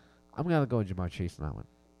 I'm gonna go with Jamar Chase on that one.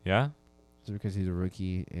 Yeah? Just because he's a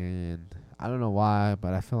rookie, and I don't know why,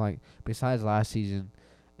 but I feel like besides last season,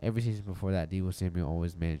 every season before that, Deebo Samuel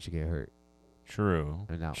always managed to get hurt. True.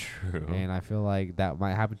 And now, True. and I feel like that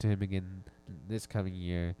might happen to him again this coming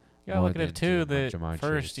year. You gotta more look at it than too. Jamar The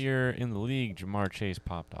first Chase. year in the league, Jamar Chase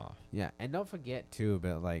popped off. Yeah, and don't forget too,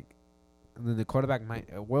 but like, the quarterback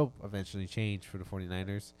will eventually change for the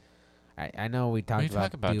 49ers. I know we What talked are you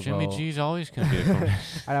talking about? Debo. Jimmy G's always gonna be a quarterback.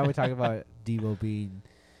 I know we talk about Debo being,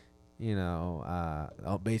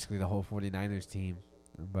 basically the whole 49ers team.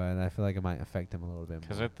 but I feel like it might affect him a little bit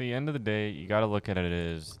Because more. at the end of the day, you got to look at it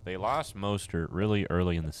as they lost Mostert really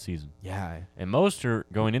early in the season. Yeah. And Mostert,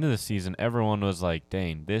 going into the season, everyone was like,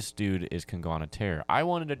 dang, this dude can go on a tear. I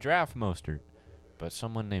wanted to draft Mostert, but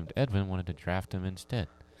someone named Edwin wanted to draft him instead.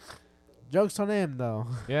 Joke's on him, though.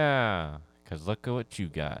 Yeah, because look at what you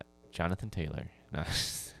got. Jonathan Taylor. No.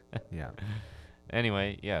 Yeah.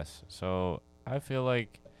 Anyway, yes. So I feel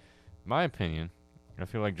like, my opinion, I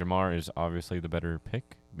feel like Jamar is obviously the better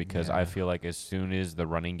pick because I Yeah. feel like as soon as the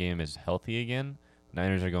running game is healthy again,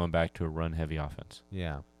 Niners are going back to a run-heavy offense.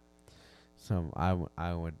 Yeah. So I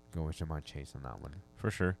would go with Jamar Chase on that one. For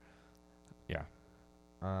sure.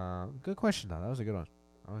 Good question though. That was a good one.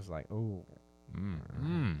 I was like, oh.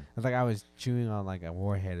 Mm. It's like I was chewing on like a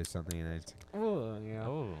warhead or something, and it's like, oh, yeah.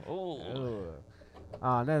 Oh.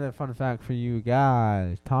 Another fun fact for you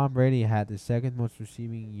guys: Tom Brady had the second most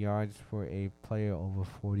receiving yards for a player over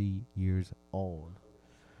 40 years old.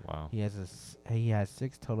 Wow. He has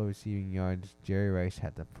 6 total receiving yards. Jerry Rice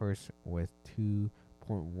had the first with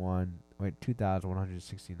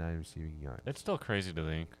 2,169 receiving yards. It's still crazy to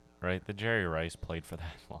think, right? That Jerry Rice played for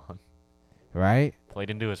that long. Right? Played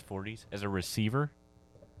into his 40s as a receiver.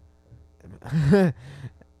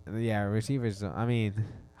 Yeah, receivers. I mean,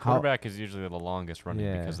 Quarterback is usually the longest running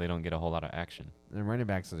Yeah. because they don't get a whole lot of action. and running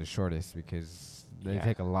backs are the shortest because they Yeah.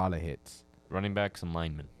 take a lot of hits. Running backs and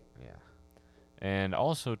linemen. Yeah. And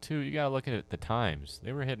also, too, you got to look at it, the times.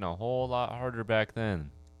 They were hitting a whole lot harder back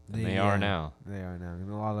then than they are now. They are now.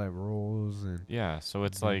 And a lot of rules and Yeah, so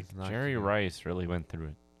it's Yeah, like it's not Jerry cute. Rice really went through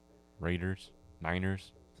it. Raiders,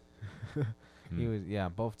 Niners. he was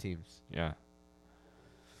both teams. Yeah.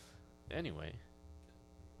 Anyway.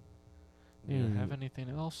 Do you have anything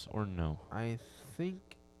else or no? I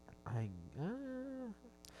think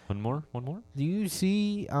One more? do you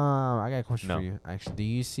see I got a question No. for you actually. Do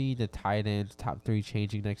you see the tight end top 3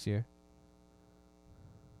 changing next year?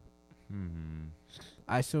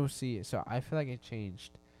 I still see it. So I feel like it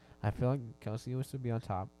changed. I feel like Kelsey will still be on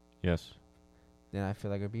top. Yes. Then I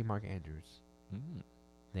feel like it'll be Mark Andrews.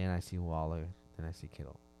 Then I see Waller. Then I see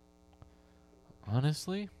Kittle.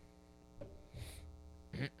 Honestly,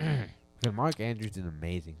 Because Mark Andrews did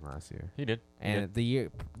amazing last year. he did. And the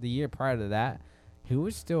year prior to that, he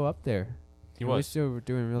was still up there. He was. still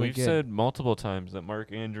doing really We've good. said multiple times that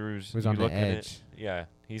Mark Andrews Was you on the look at it, edge. yeah,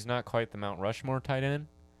 he's not quite the Mount Rushmore tight end,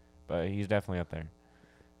 but he's definitely up there.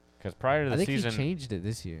 Because prior to the I think season, he changed it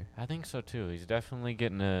this year. I think so too. He's definitely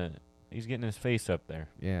getting his face up there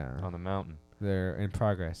Yeah. on the mountain. They're in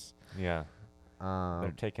progress. Yeah,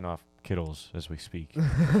 they're taking off Kittles as we speak.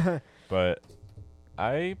 I But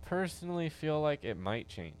I personally feel like it might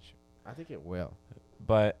change. think it will.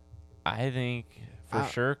 But I think for I-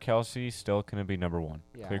 sure Kelsey's still going to be number one.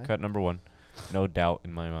 Yeah. Clear cut number one. No doubt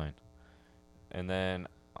in my mind. And then,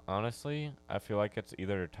 honestly, I feel like it's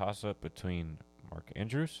either a toss up between Mark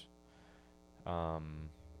Andrews,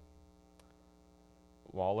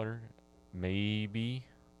 Waller, maybe.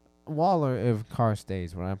 Waller if Carr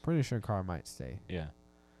stays, but I'm pretty sure Carr might stay. Yeah.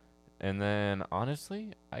 And then,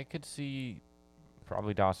 honestly, I could see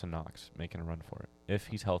probably Dawson Knox making a run for it if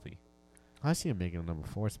he's healthy. I see him making a number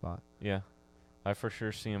 4 spot. Yeah. I for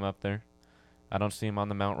sure see him up there. I don't see him on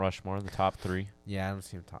the Mount Rushmore, the top 3. Yeah, I don't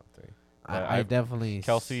see him top 3. I- I definitely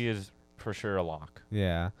Kelsey is for sure a lock.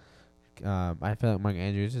 Yeah. I feel like Mark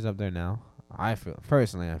Andrews is up there now. I feel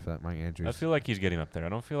like Mark Andrews. I feel like he's getting up there. I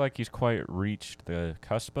don't feel like he's quite reached the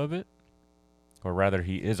cusp of it. Or rather,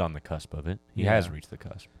 he is on the cusp of it. He has Yeah. reached the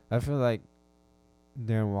cusp. I feel like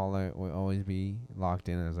Darren Waller will always be locked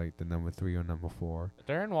in as like the number 3 or number 4.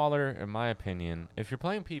 Darren Waller, in my opinion, if you're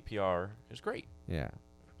playing PPR, is great. Yeah. If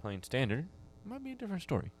you're playing standard, it might be a different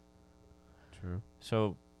story. True.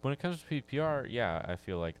 So when it comes to PPR, yeah, I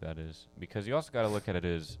feel like that is. Because you also got to look at it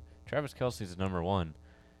as Travis Kelce's number 1,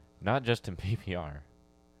 not just in PPR.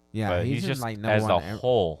 Yeah, but he's in, just like as number a 1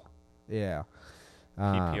 whole. Yeah.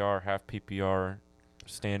 PPR, half PPR,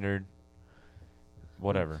 standard,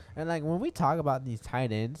 whatever. And like when we talk about these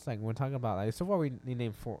tight ends, like we're talking about like so far we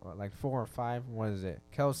named 4 or 5. What is it?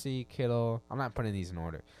 Kelsey, Kittle. I'm not putting these in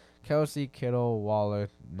order. Kelsey, Kittle, Waller,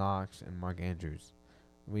 Knox, and Mark Andrews.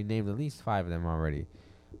 We named at least 5 of them already.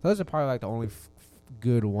 Those are probably like the only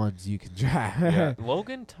good ones you can draft. Yeah,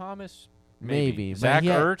 Logan Thomas, maybe. but Zach he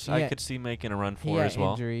had- Ertz, he I had- could see making a run he for had as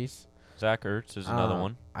well. injuries. Zach Ertz is another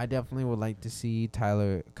one. I definitely would like to see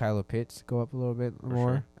Kyler Pitts go up a little bit For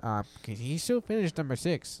more. 'Cause he still finished number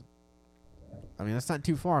 6. I mean, that's not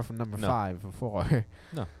too far from number No. 5 or 4.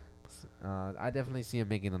 No. I definitely see him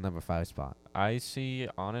making the number 5 spot. I see,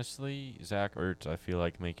 honestly, Zach Ertz, I feel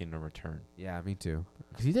like making a return. Yeah, me too.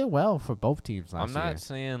 Because he did well for both teams last I'm year. not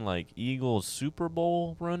saying like Eagles Super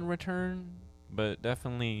Bowl run return, but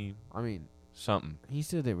definitely I mean, something. he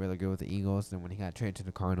still did really good with the Eagles. And when he got traded to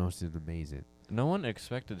the Cardinals, he did amazing. No one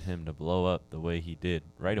expected him to blow up the way he did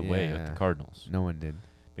right away at the Yeah. Cardinals. No one did.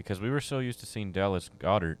 Because we were so used to seeing Dallas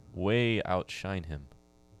Goedert way outshine him.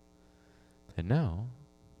 And now,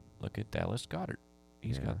 look at Dallas Goedert.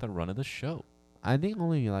 He's Yeah. got the run of the show. I think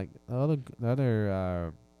only like the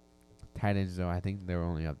other tight ends though. I think they were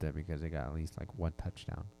only up there because they got at least like 1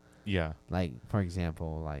 touchdown. Yeah. Like for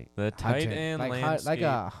example, like The tight end like landscape.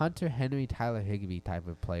 a Hunter Henry, Tyler Higbee type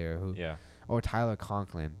of player who, Yeah. or Tyler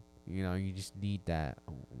Conklin. You know, you just need that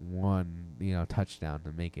one touchdown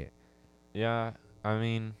to make it. Yeah. I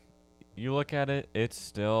mean, you look at it, it's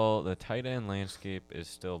still, the tight end landscape is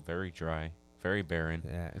still very dry, very barren.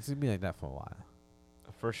 Yeah, it's gonna be like that for a while.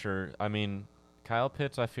 For sure. I mean, Kyle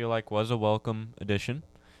Pitts, I feel like, was a welcome addition.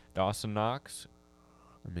 Dawson Knox,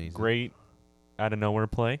 Amazing. great out of nowhere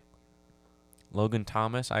play. Logan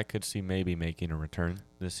Thomas, I could see maybe making a return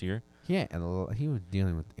this year. Yeah, and he was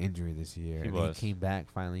dealing with injury this year. He and was. He came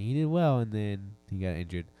back finally. He did well, and then he got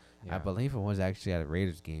injured. I believe it was actually at a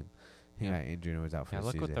Raiders game. He got injured and was out for Yeah, the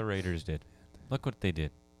look season. what the Raiders did. Look what they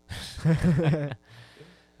did.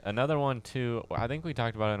 Another one, too, I think we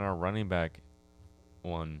talked about it in our running back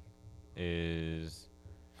one, is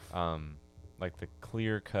like the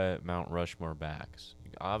clear-cut Mount Rushmore backs.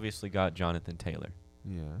 You obviously got Jonathan Taylor.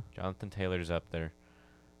 Yeah. Jonathan Taylor's up there.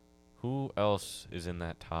 Who else is in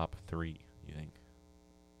that top 3, you think?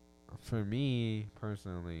 For me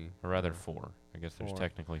personally, Or rather 4. I guess there's 4.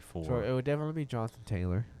 technically 4. so it would definitely be Jonathan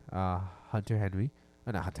Taylor, Hunter Henry,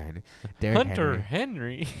 not Hunter Henry, Derrick Hunter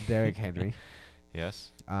Henry, Henry. Derrick Henry,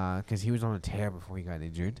 Yes. because he was on a tear before he got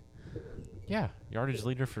injured. Yeah, yardage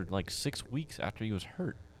leader for like 6 weeks after he was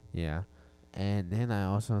hurt. Yeah, and then I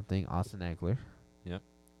also think Austin Eckler.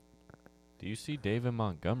 Do you see David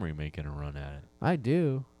Montgomery making a run at it? I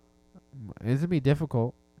do. It's gonna be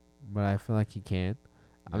difficult, but I feel like he can.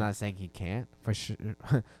 I'm Yeah. not saying he can't. For sure,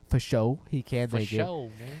 for sure, he can For make sure,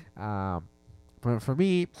 man. it. But for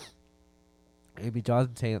me, it'd be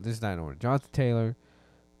Jonathan Taylor. This is not in order. Jonathan Taylor,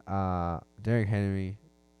 Derrick Henry,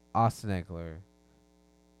 Austin Eckler,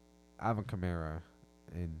 Alvin Kamara,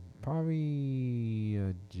 and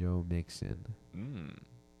probably Joe Mixon.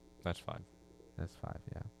 That's 5. That's 5.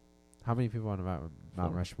 Yeah. How many people on the Mount 4.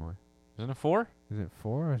 Rushmore? Isn't it 4? Is it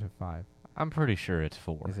 4 or is it 5? I'm pretty sure it's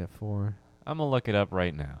 4. Is it 4? I'm going to look it up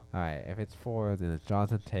right now. All right, if it's 4, then it's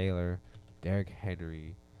Jonathan Taylor, Derrick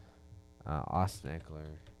Henry, Austin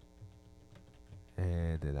Eckler,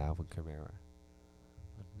 and then Alvin Kamara.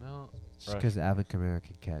 No. Just because Alvin Kamara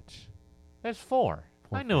can catch. It's 4.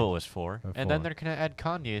 Four I knew face. it was 4. Or And then 4. they're going to add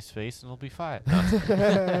Kanye's face and it'll be 5.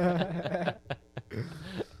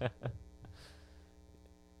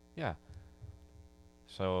 Yeah.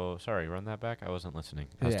 So, sorry, run that back. I wasn't listening.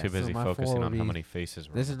 I was Yeah, too so busy my focusing 4 on would how be- many faces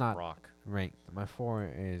were this on is the not- rock. Ranked. My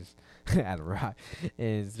 4 is at a rock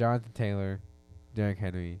is Jonathan Taylor, Derrick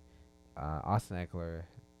Henry, Austin Eckler,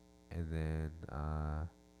 and then wow,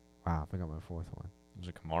 I forgot my 4th one. Was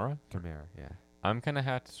it Kamara? Kamara. Yeah. I'm going to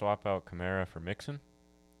have to swap out Kamara for Mixon,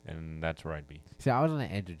 and that's where I'd be. See, I was on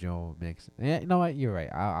the edge of Joe Mixon. Yeah, you know what? You're right.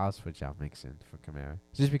 I'll switch out Mixon for Kamara,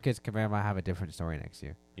 just because Kamara might have a different story next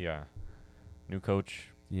year. Yeah. New coach.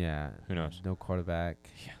 Yeah. Who knows? No quarterback.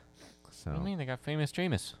 Yeah. So What do you mean? They got famous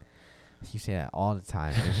Jameis. you say that all the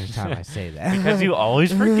time. Every time I say that. Because you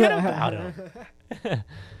always forget about him.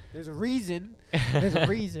 There's a reason. There's a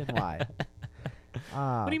reason why.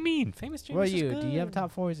 What do you mean? Famous Jameis What is you? good. Do you have a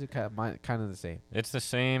top 4? Or is it kind of the same? It's the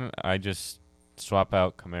same. I just swap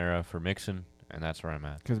out Kamara for Mixon, and that's where I'm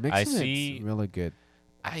at. Because Mixon is really good.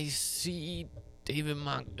 I see David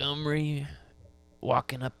Montgomery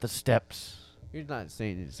walking up the steps. You're not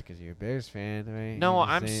saying it's because you're a Bears fan, right? No, You're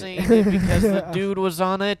just I'm saying it because the dude was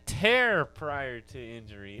on a tear prior to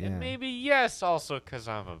injury. Yeah. And maybe, yes, also because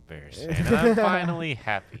I'm a Bears fan. And I'm finally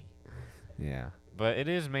happy. Yeah. But it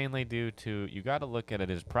is mainly due to, you got to look at it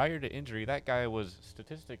as prior to injury, that guy was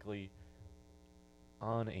statistically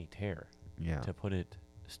on a tear. Yeah. To put it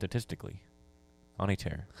statistically, on a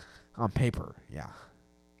tear. On paper, yeah.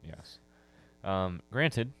 Yes.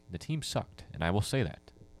 Granted, the team sucked, and I will say that.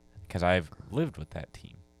 Because I've lived with that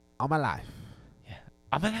team. All my life. Yeah.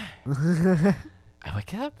 I'm alive. I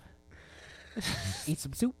wake up. Eat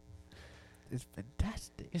some soup. It's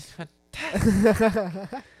fantastic. It's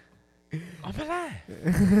fantastic. I'm alive.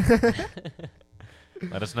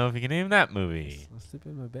 Let us know if you can name that movie. I sleep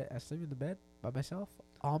in my bed. I sleep in the bed by myself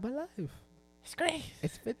all my life. It's great.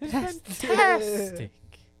 It's It's fantastic. fantastic.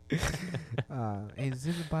 It's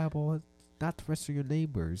in the Bible, not the rest of your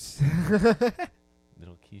neighbors.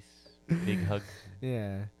 Little kiss. Big hug.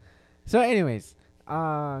 Yeah. So, anyways,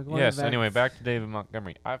 going Yes, back anyway, back to David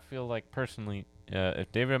Montgomery. I feel like, personally,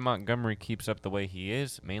 if David Montgomery keeps up the way he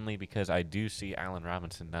is, mainly because I do see Allen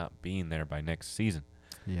Robinson not being there by next season.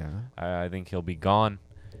 Yeah. I think he'll be gone.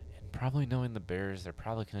 And probably knowing the Bears, they're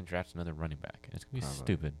probably going to draft another running back. It's going to be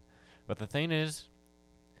stupid. But the thing is,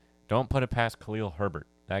 don't put it past Khalil Herbert.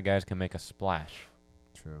 That guy's can make a splash.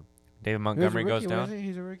 True. David Montgomery goes down. Wasn't he?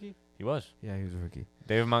 He's a rookie? He was. Yeah, he was a rookie.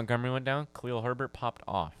 David Montgomery went down. Khalil Herbert popped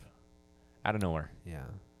off. Out of nowhere. Yeah.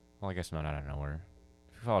 Well, I guess not out of nowhere.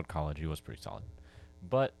 If you followed college, he was pretty solid.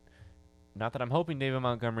 But, not that I'm hoping David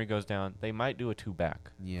Montgomery goes down. They might do a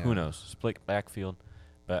two-back. Yeah. Who knows? Split backfield.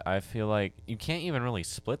 But I feel like you can't even really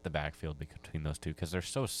split the backfield between those two because they're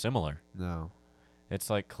so similar. No. It's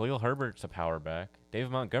like Khalil Herbert's a power back.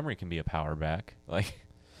 David Montgomery can be a power back. Like,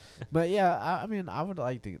 But yeah, I mean, I would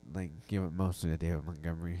like to give it mostly to David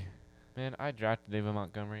Montgomery. man, I drafted David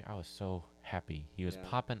Montgomery. I was so happy. He was Yeah.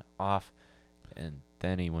 popping off, and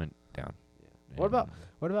then he went down. Yeah.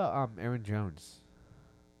 What about Aaron Jones?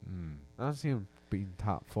 I don't see him being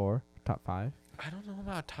top 4, top 5. I don't know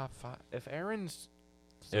about top 5. If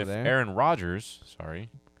Still there? Aaron Rodgers, sorry,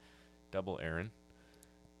 double Aaron,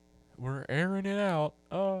 we're airing it out.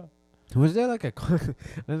 Was there like a quote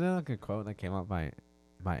that came out by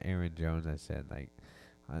Aaron Jones that said like,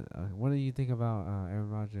 what do you think about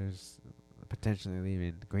Aaron Rodgers potentially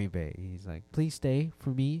leaving Green Bay? He's like, please stay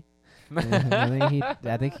for me.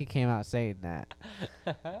 I think he came out saying that.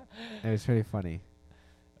 It was pretty funny.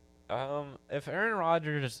 If Aaron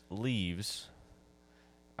Rodgers leaves,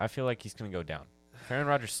 I feel like he's gonna go down. If Aaron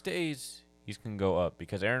Rodgers stays, he's gonna go up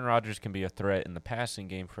because Aaron Rodgers can be a threat in the passing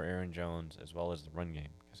game for Aaron Jones as well as the run game.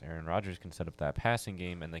 Because Aaron Rodgers can set up that passing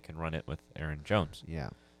game and they can run it with Aaron Jones.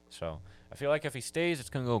 Yeah. So I feel like if he stays,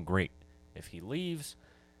 it's gonna go great. If he leaves,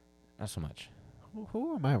 not so much.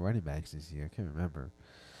 Who are my running backs this year? I can't remember.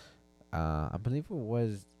 I believe it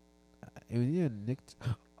was either Nick.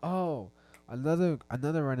 Oh, another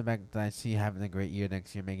running back that I see having a great year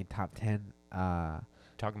next year, making top 10.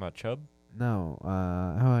 Talking about Chubb? No.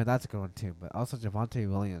 That's a good one too. But also Javonte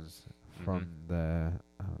Williams from the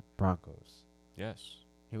Broncos. Yes.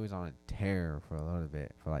 He was on a tear for a little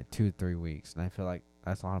bit, for like 2-3 weeks, and I feel like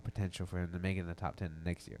that's a lot of potential for him to make it in the top 10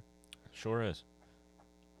 next year. Sure is.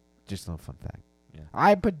 Just a little fun fact. Yeah.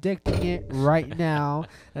 I'm predicting it right now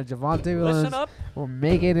that Javonte Williams will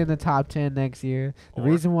make it in the top 10 next year. The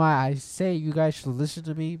reason why I say you guys should listen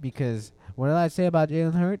to me, because what did I say about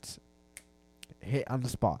Jalen Hurts? Hit on the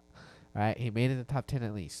spot. Right? He made it in the top 10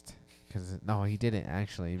 at least. No, he didn't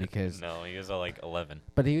actually, because no, he was like 11.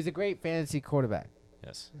 but he was a great fantasy quarterback.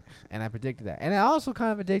 Yes. And I predicted that. And I also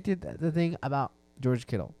kind of predicted the thing about George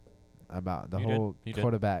Kittle, about the whole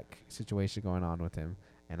quarterback situation going on with him.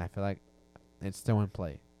 And I feel like it's still in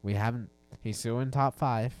play. He's still in top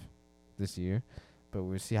 5 this year, but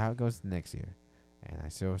we'll see how it goes next year. And I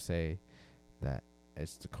still say that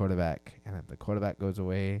it's the quarterback. And if the quarterback goes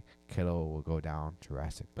away, Kittle will go down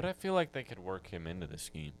drastically. But I feel like they could work him into the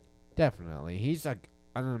scheme. Definitely. He's like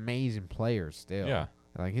an amazing player still. Yeah.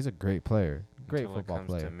 Like, he's a great player. Great Until football it comes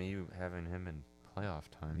player. to me having him in playoff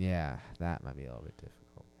time. Yeah, that might be a little bit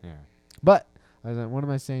difficult. Yeah. But, what am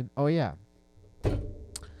I saying? Oh, yeah.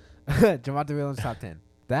 Javonte Williams top 10.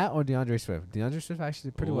 That or DeAndre Swift. DeAndre Swift actually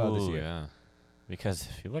did pretty well this year. Yeah. Because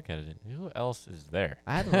if you look at it, who else is there?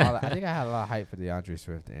 I think I had a lot of hype for DeAndre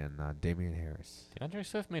Swift and Damian Harris. DeAndre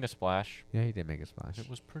Swift made a splash. Yeah, he did make a splash. It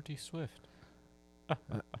was pretty swift.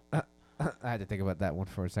 I had to think about that one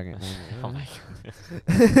for a second. Oh my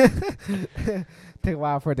goodness. Take a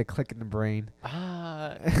while for it to click in the brain.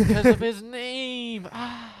 Because of his name.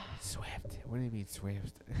 Swift. What do you mean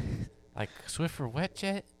Swift? Like Swift for wet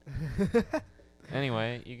jet?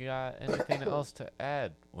 Anyway, you got anything else to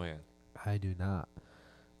add, Wayne? I do not.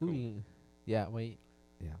 Cool. Ooh, yeah, wait.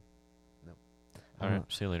 Yeah. Nope. All right,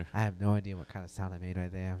 see you later. I have no idea what kind of sound I made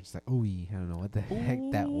right there. I'm just like, ooh, I don't know what the heck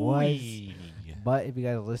that was. But if you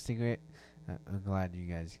guys are listening to it, I'm glad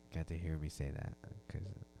you guys got to hear me say that. Cause,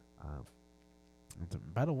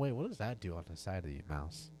 by the way, what does that do on the side of your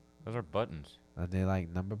mouse? Those are buttons. Are they like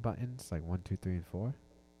number buttons, like 1, 2, 3, and 4?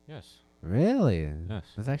 Yes. Really? Yes.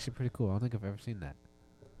 That's actually pretty cool. I don't think I've ever seen that.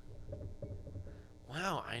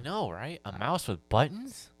 Wow, I know, right? A mouse with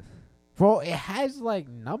buttons? Bro, it has like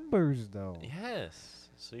numbers though. Yes.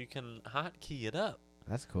 So you can hotkey it up.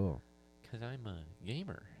 That's cool. Because I'm a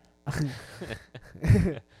gamer.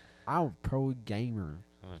 I'm a pro gamer.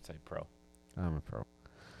 I'm going to say pro. I'm a pro.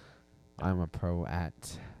 I'm a pro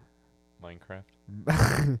at Minecraft.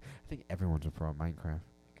 I think everyone's a pro at Minecraft,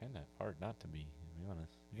 Kind of hard not to be. To be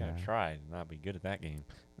honest, you gotta Yeah. try to not be good at that game.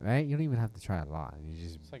 right? You don't even have to try a lot. You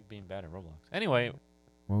just It's like being bad at Roblox. Anyway,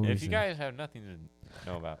 what were we if you saying? guys have nothing to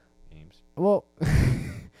know about games, Well,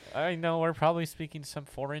 I know we're probably speaking some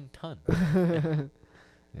foreign tongue.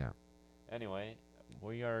 yeah. Anyway,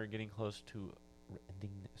 we are getting close to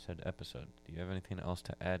ending said episode. Do you have anything else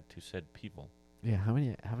to add to said people? Yeah, how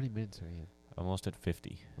many minutes are you? Almost at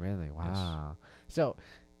 50. Really? Wow. So,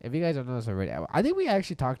 if you guys don't know this already, I think we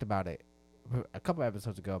actually talked about it a couple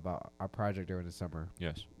episodes ago about our project during the summer.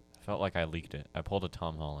 Yes. I felt like I leaked it. I pulled a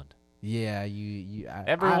Tom Holland. Yeah, you.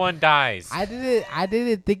 Everyone dies. I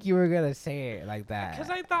didn't think you were gonna say it like that. Because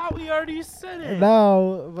I thought we already said it.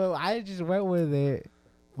 No, but I just went with it.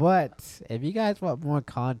 But if you guys want more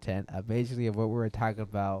content, basically of what we were talking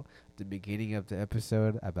about at the beginning of the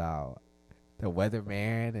episode about the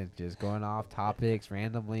weatherman and just going off topics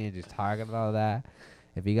randomly and just talking about that.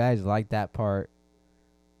 If you guys like that part,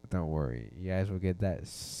 don't worry. You guys will get that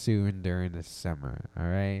soon during the summer. All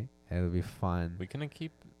right, it'll be fun. We can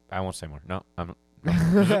keep. I won't say more. No, I'm.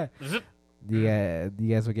 You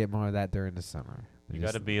guys will get more of that during the summer. You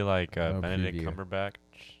Just got to be like little Benedict preview. Cumberbatch.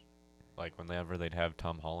 Like whenever they'd have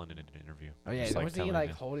Tom Holland in an interview. Oh yeah, Just, like, wasn't he telling like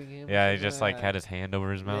him- holding him? or Yeah, he something just like that? had his hand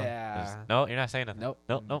over his mouth. Yeah. Just, no, you're not saying nothing. Nope.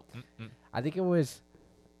 Nope. Nope. I think it was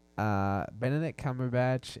Benedict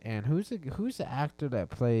Cumberbatch and who's the actor that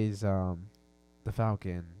plays the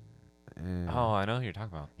Falcon? Oh, I know who you're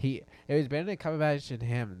talking about. It was Benedict Cumberbatch and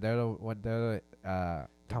him. They're the The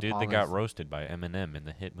Tom dude that got Holland's- roasted by Eminem in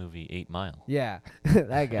the hit movie 8 Mile. Yeah,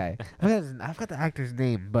 that guy. I forgot the actor's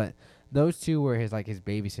name, but those two were his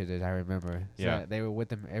babysitters. I remember. So Yeah. they were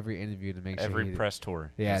with him every interview to make sure. Every he, press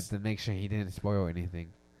tour. Yeah, Yes. to make sure he didn't spoil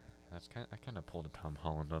anything. I kind of pulled a Tom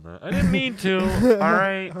Holland on that. I didn't mean to. All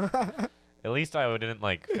right. At least I didn't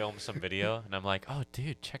like film some video, and I'm like, oh,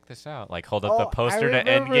 dude, check this out. Like, hold up the poster to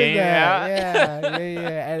Endgame. Yeah.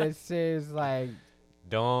 And it says like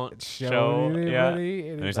Don't show show. Yeah. anybody. And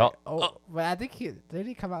And it's he's like, all, oh, but I think did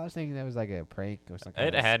he come out saying that was like a prank or something?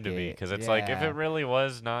 It had to be, because it's like, if Yeah. it really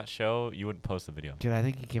was not show, you wouldn't post the video. Dude, I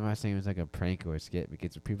think he came out saying it was like a prank or a skit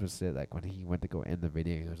because people said like when he went to go end the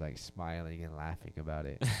video, he was like smiling and laughing about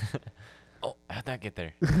it. Oh, how'd that get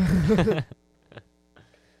there?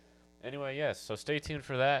 Anyway, yes, so stay tuned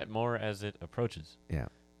for that more as it approaches. Yeah.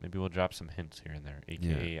 Maybe we'll drop some hints here and there,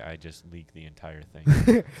 a.k.a. I just leaked the entire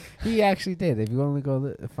thing. He actually did. If you want to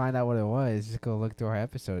go find out what it was, just go look through our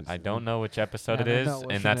episodes. I don't know which episode I it don't is, know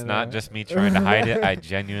which and that's one it not is. just me trying to hide it. I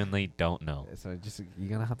genuinely don't know. So just you're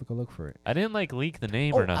gonna have to go look for it. I didn't like leak the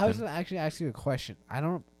name or I was nothing. gonna actually ask you a question. I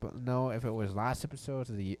don't know if it was last episode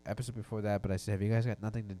or the episode before that, but I said, have you guys got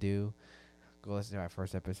nothing to do? Go listen to our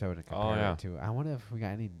first episode and compare yeah. it to. I wonder if we got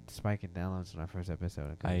any spike in downloads on our first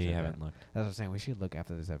episode. I haven't looked. That's what I'm saying. We should look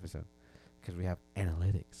after this episode because we have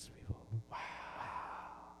analytics, people.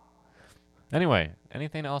 Anyway,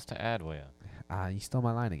 anything else to add, Wea? You stole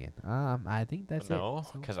my line again. I think that's No, it.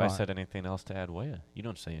 so because I far. said anything else to add, Wea. You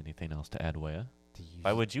don't say anything else to add, Wea. Do you-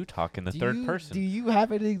 Why would you talk in the do third you- person? Do you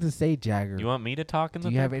have anything to say, Jagger? You want me to talk in the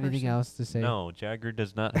Do third you person? have anything else to say? No, Jagger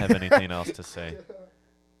does not have anything else to say.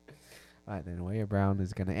 All right, then Waya Brown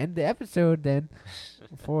is going to end the episode then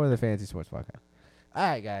for the Fantasy Sports Podcast. All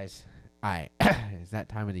right, guys. All right. It's that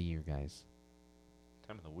time of the year, guys.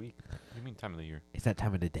 Time of the week? What do you mean time of the year? It's that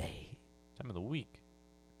time of the day. Time of the week.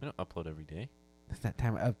 We don't upload every day. It's that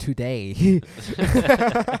time of today.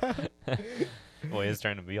 Boy, he's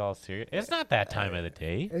trying to be all serious. It's not that time of the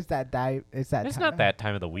day. It's that time. It's not that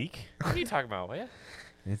time of the week. What are you talking about, Wea?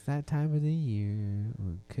 It's that time of the year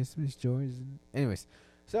when Christmas joys. Anyways,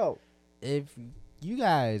 so if you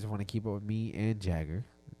guys want to keep up with me and Jagger,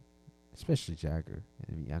 especially Jagger,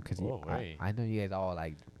 because Whoa, wait. I know you guys all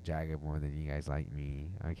like Jagger more than you guys like me.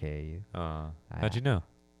 Okay, How'd you know?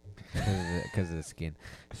 because of the skin.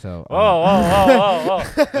 So Whoa.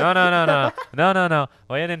 No.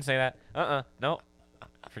 Wea didn't say that. No.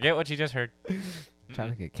 Forget what you just heard.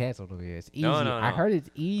 trying to get canceled over here. It's easy. No, I no. heard it's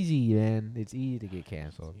easy, man. It's easy to get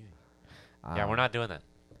canceled. Yeah, we're not doing that.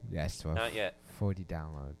 Yes, for Not yet. 40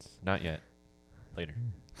 downloads. Not yet. Later.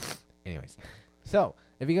 Anyways, so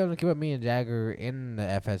if you guys want to keep up me and Jagger in the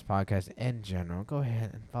FS podcast in general, go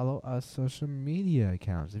ahead and follow our social media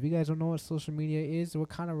accounts. If you guys don't know what social media is, what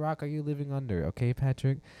kind of rock are you living under? Okay,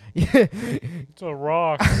 Patrick? It's a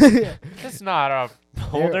rock. It's not a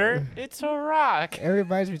boulder. It's a rock. It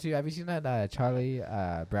reminds me too. Have you seen that Charlie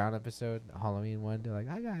Brown episode, Halloween one? They're like,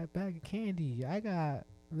 I got a bag of candy. I got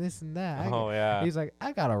this and that. Oh, yeah. He's like,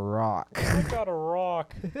 I got a rock. I got a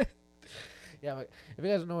rock. Yeah, but if you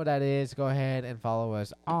guys don't know what that is, go ahead and follow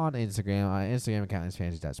us on Instagram. Our Instagram account is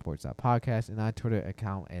fantasy.sports.podcast, and our Twitter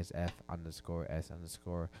account is F_S_podcast.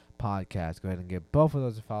 Go ahead and give both of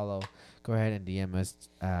those a follow. Go ahead and DM us,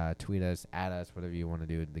 tweet us, add us, whatever you want to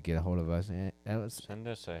do to get a hold of us. And Send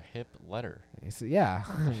us a hip letter. yeah,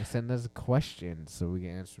 send us questions so we can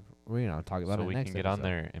answer. Talk about So it we next can get on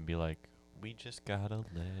there and be like, we just got a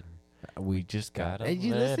letter. We just got a Did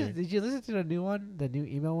you letter. listen to the new one, the new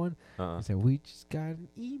email one? It said, "We just got an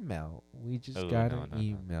email. We just got an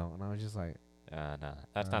email," and I was just like, "No,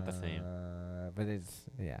 that's not the same." But it's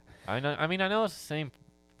I know. I mean, I know it's the same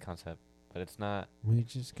concept, but it's not. We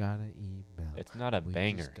just got an email. It's not a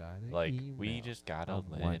banger. Just got an Like email. we just got a I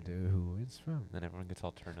letter. wonder who it's from. Then everyone gets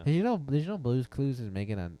all turned up. And did you know Blue's Clues is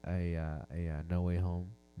making a No Way Home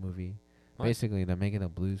movie? What? Basically, they're making a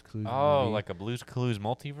Blue's Clues Oh, movie. like a Blue's Clues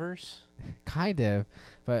multiverse? Kind of,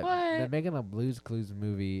 but they're What? making a Blue's Clues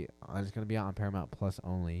movie. It's gonna be on Paramount Plus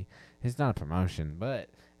only. It's not a promotion, but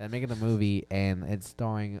they're making a movie, and it's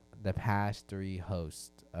starring the past 3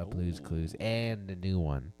 hosts of Blue's Clues and the new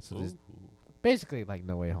one. So there's basically like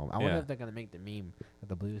No Way Home. I wonder Yeah. if they're gonna make the meme of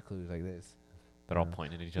the Blue's Clues like this. They're all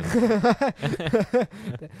pointing at each other.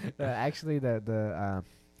 Actually, the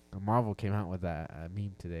Marvel came out with that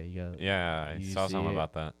meme today. Yeah, I You saw see something it?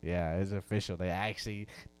 about that. Yeah, it's official. They actually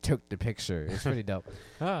took the picture. It's pretty dope.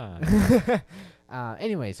 Ah.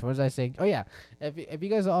 Anyways, what was I saying? Oh yeah, if you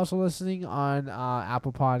guys are also listening on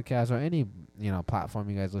Apple Podcasts or any platform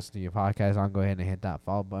you guys listen to your podcast on, go ahead and hit that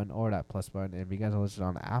follow button or that plus button. If you guys are listening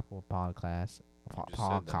on Apple Podcasts,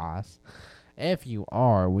 if you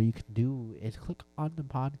are, what you can do is click on the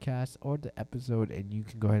podcast or the episode, and you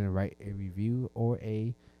can go ahead and write a review or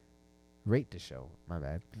a rate the show. My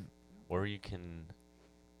bad. Or you can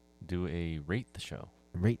do a rate the show.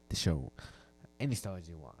 Rate the show. Any stars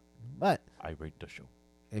you want. But I rate the show.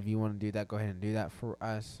 if you want to do that, go ahead and do that for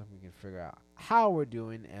us, so we can figure out how we're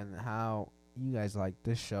doing and how you guys like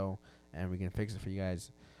this show, and we can fix it for you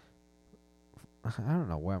guys. I don't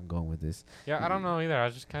know where I'm going with this. Yeah, I don't know either. I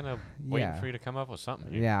was just kind of waiting Yeah. for you to come up with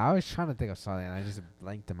something. Here. Yeah, I was trying to think of something, and I just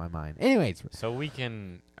blanked in my mind. Anyways, So we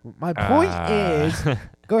can. my point is,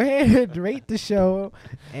 go ahead and rate the show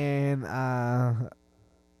and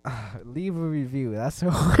leave a review. That's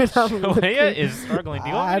what I'm Shohei is struggling. Do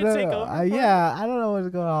you want me to take over? for you? Yeah, I don't know what's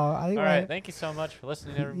going on. I think All right. Thank you so much for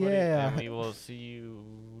listening, everybody. Yeah. And we will see you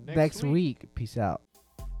next week. Peace out.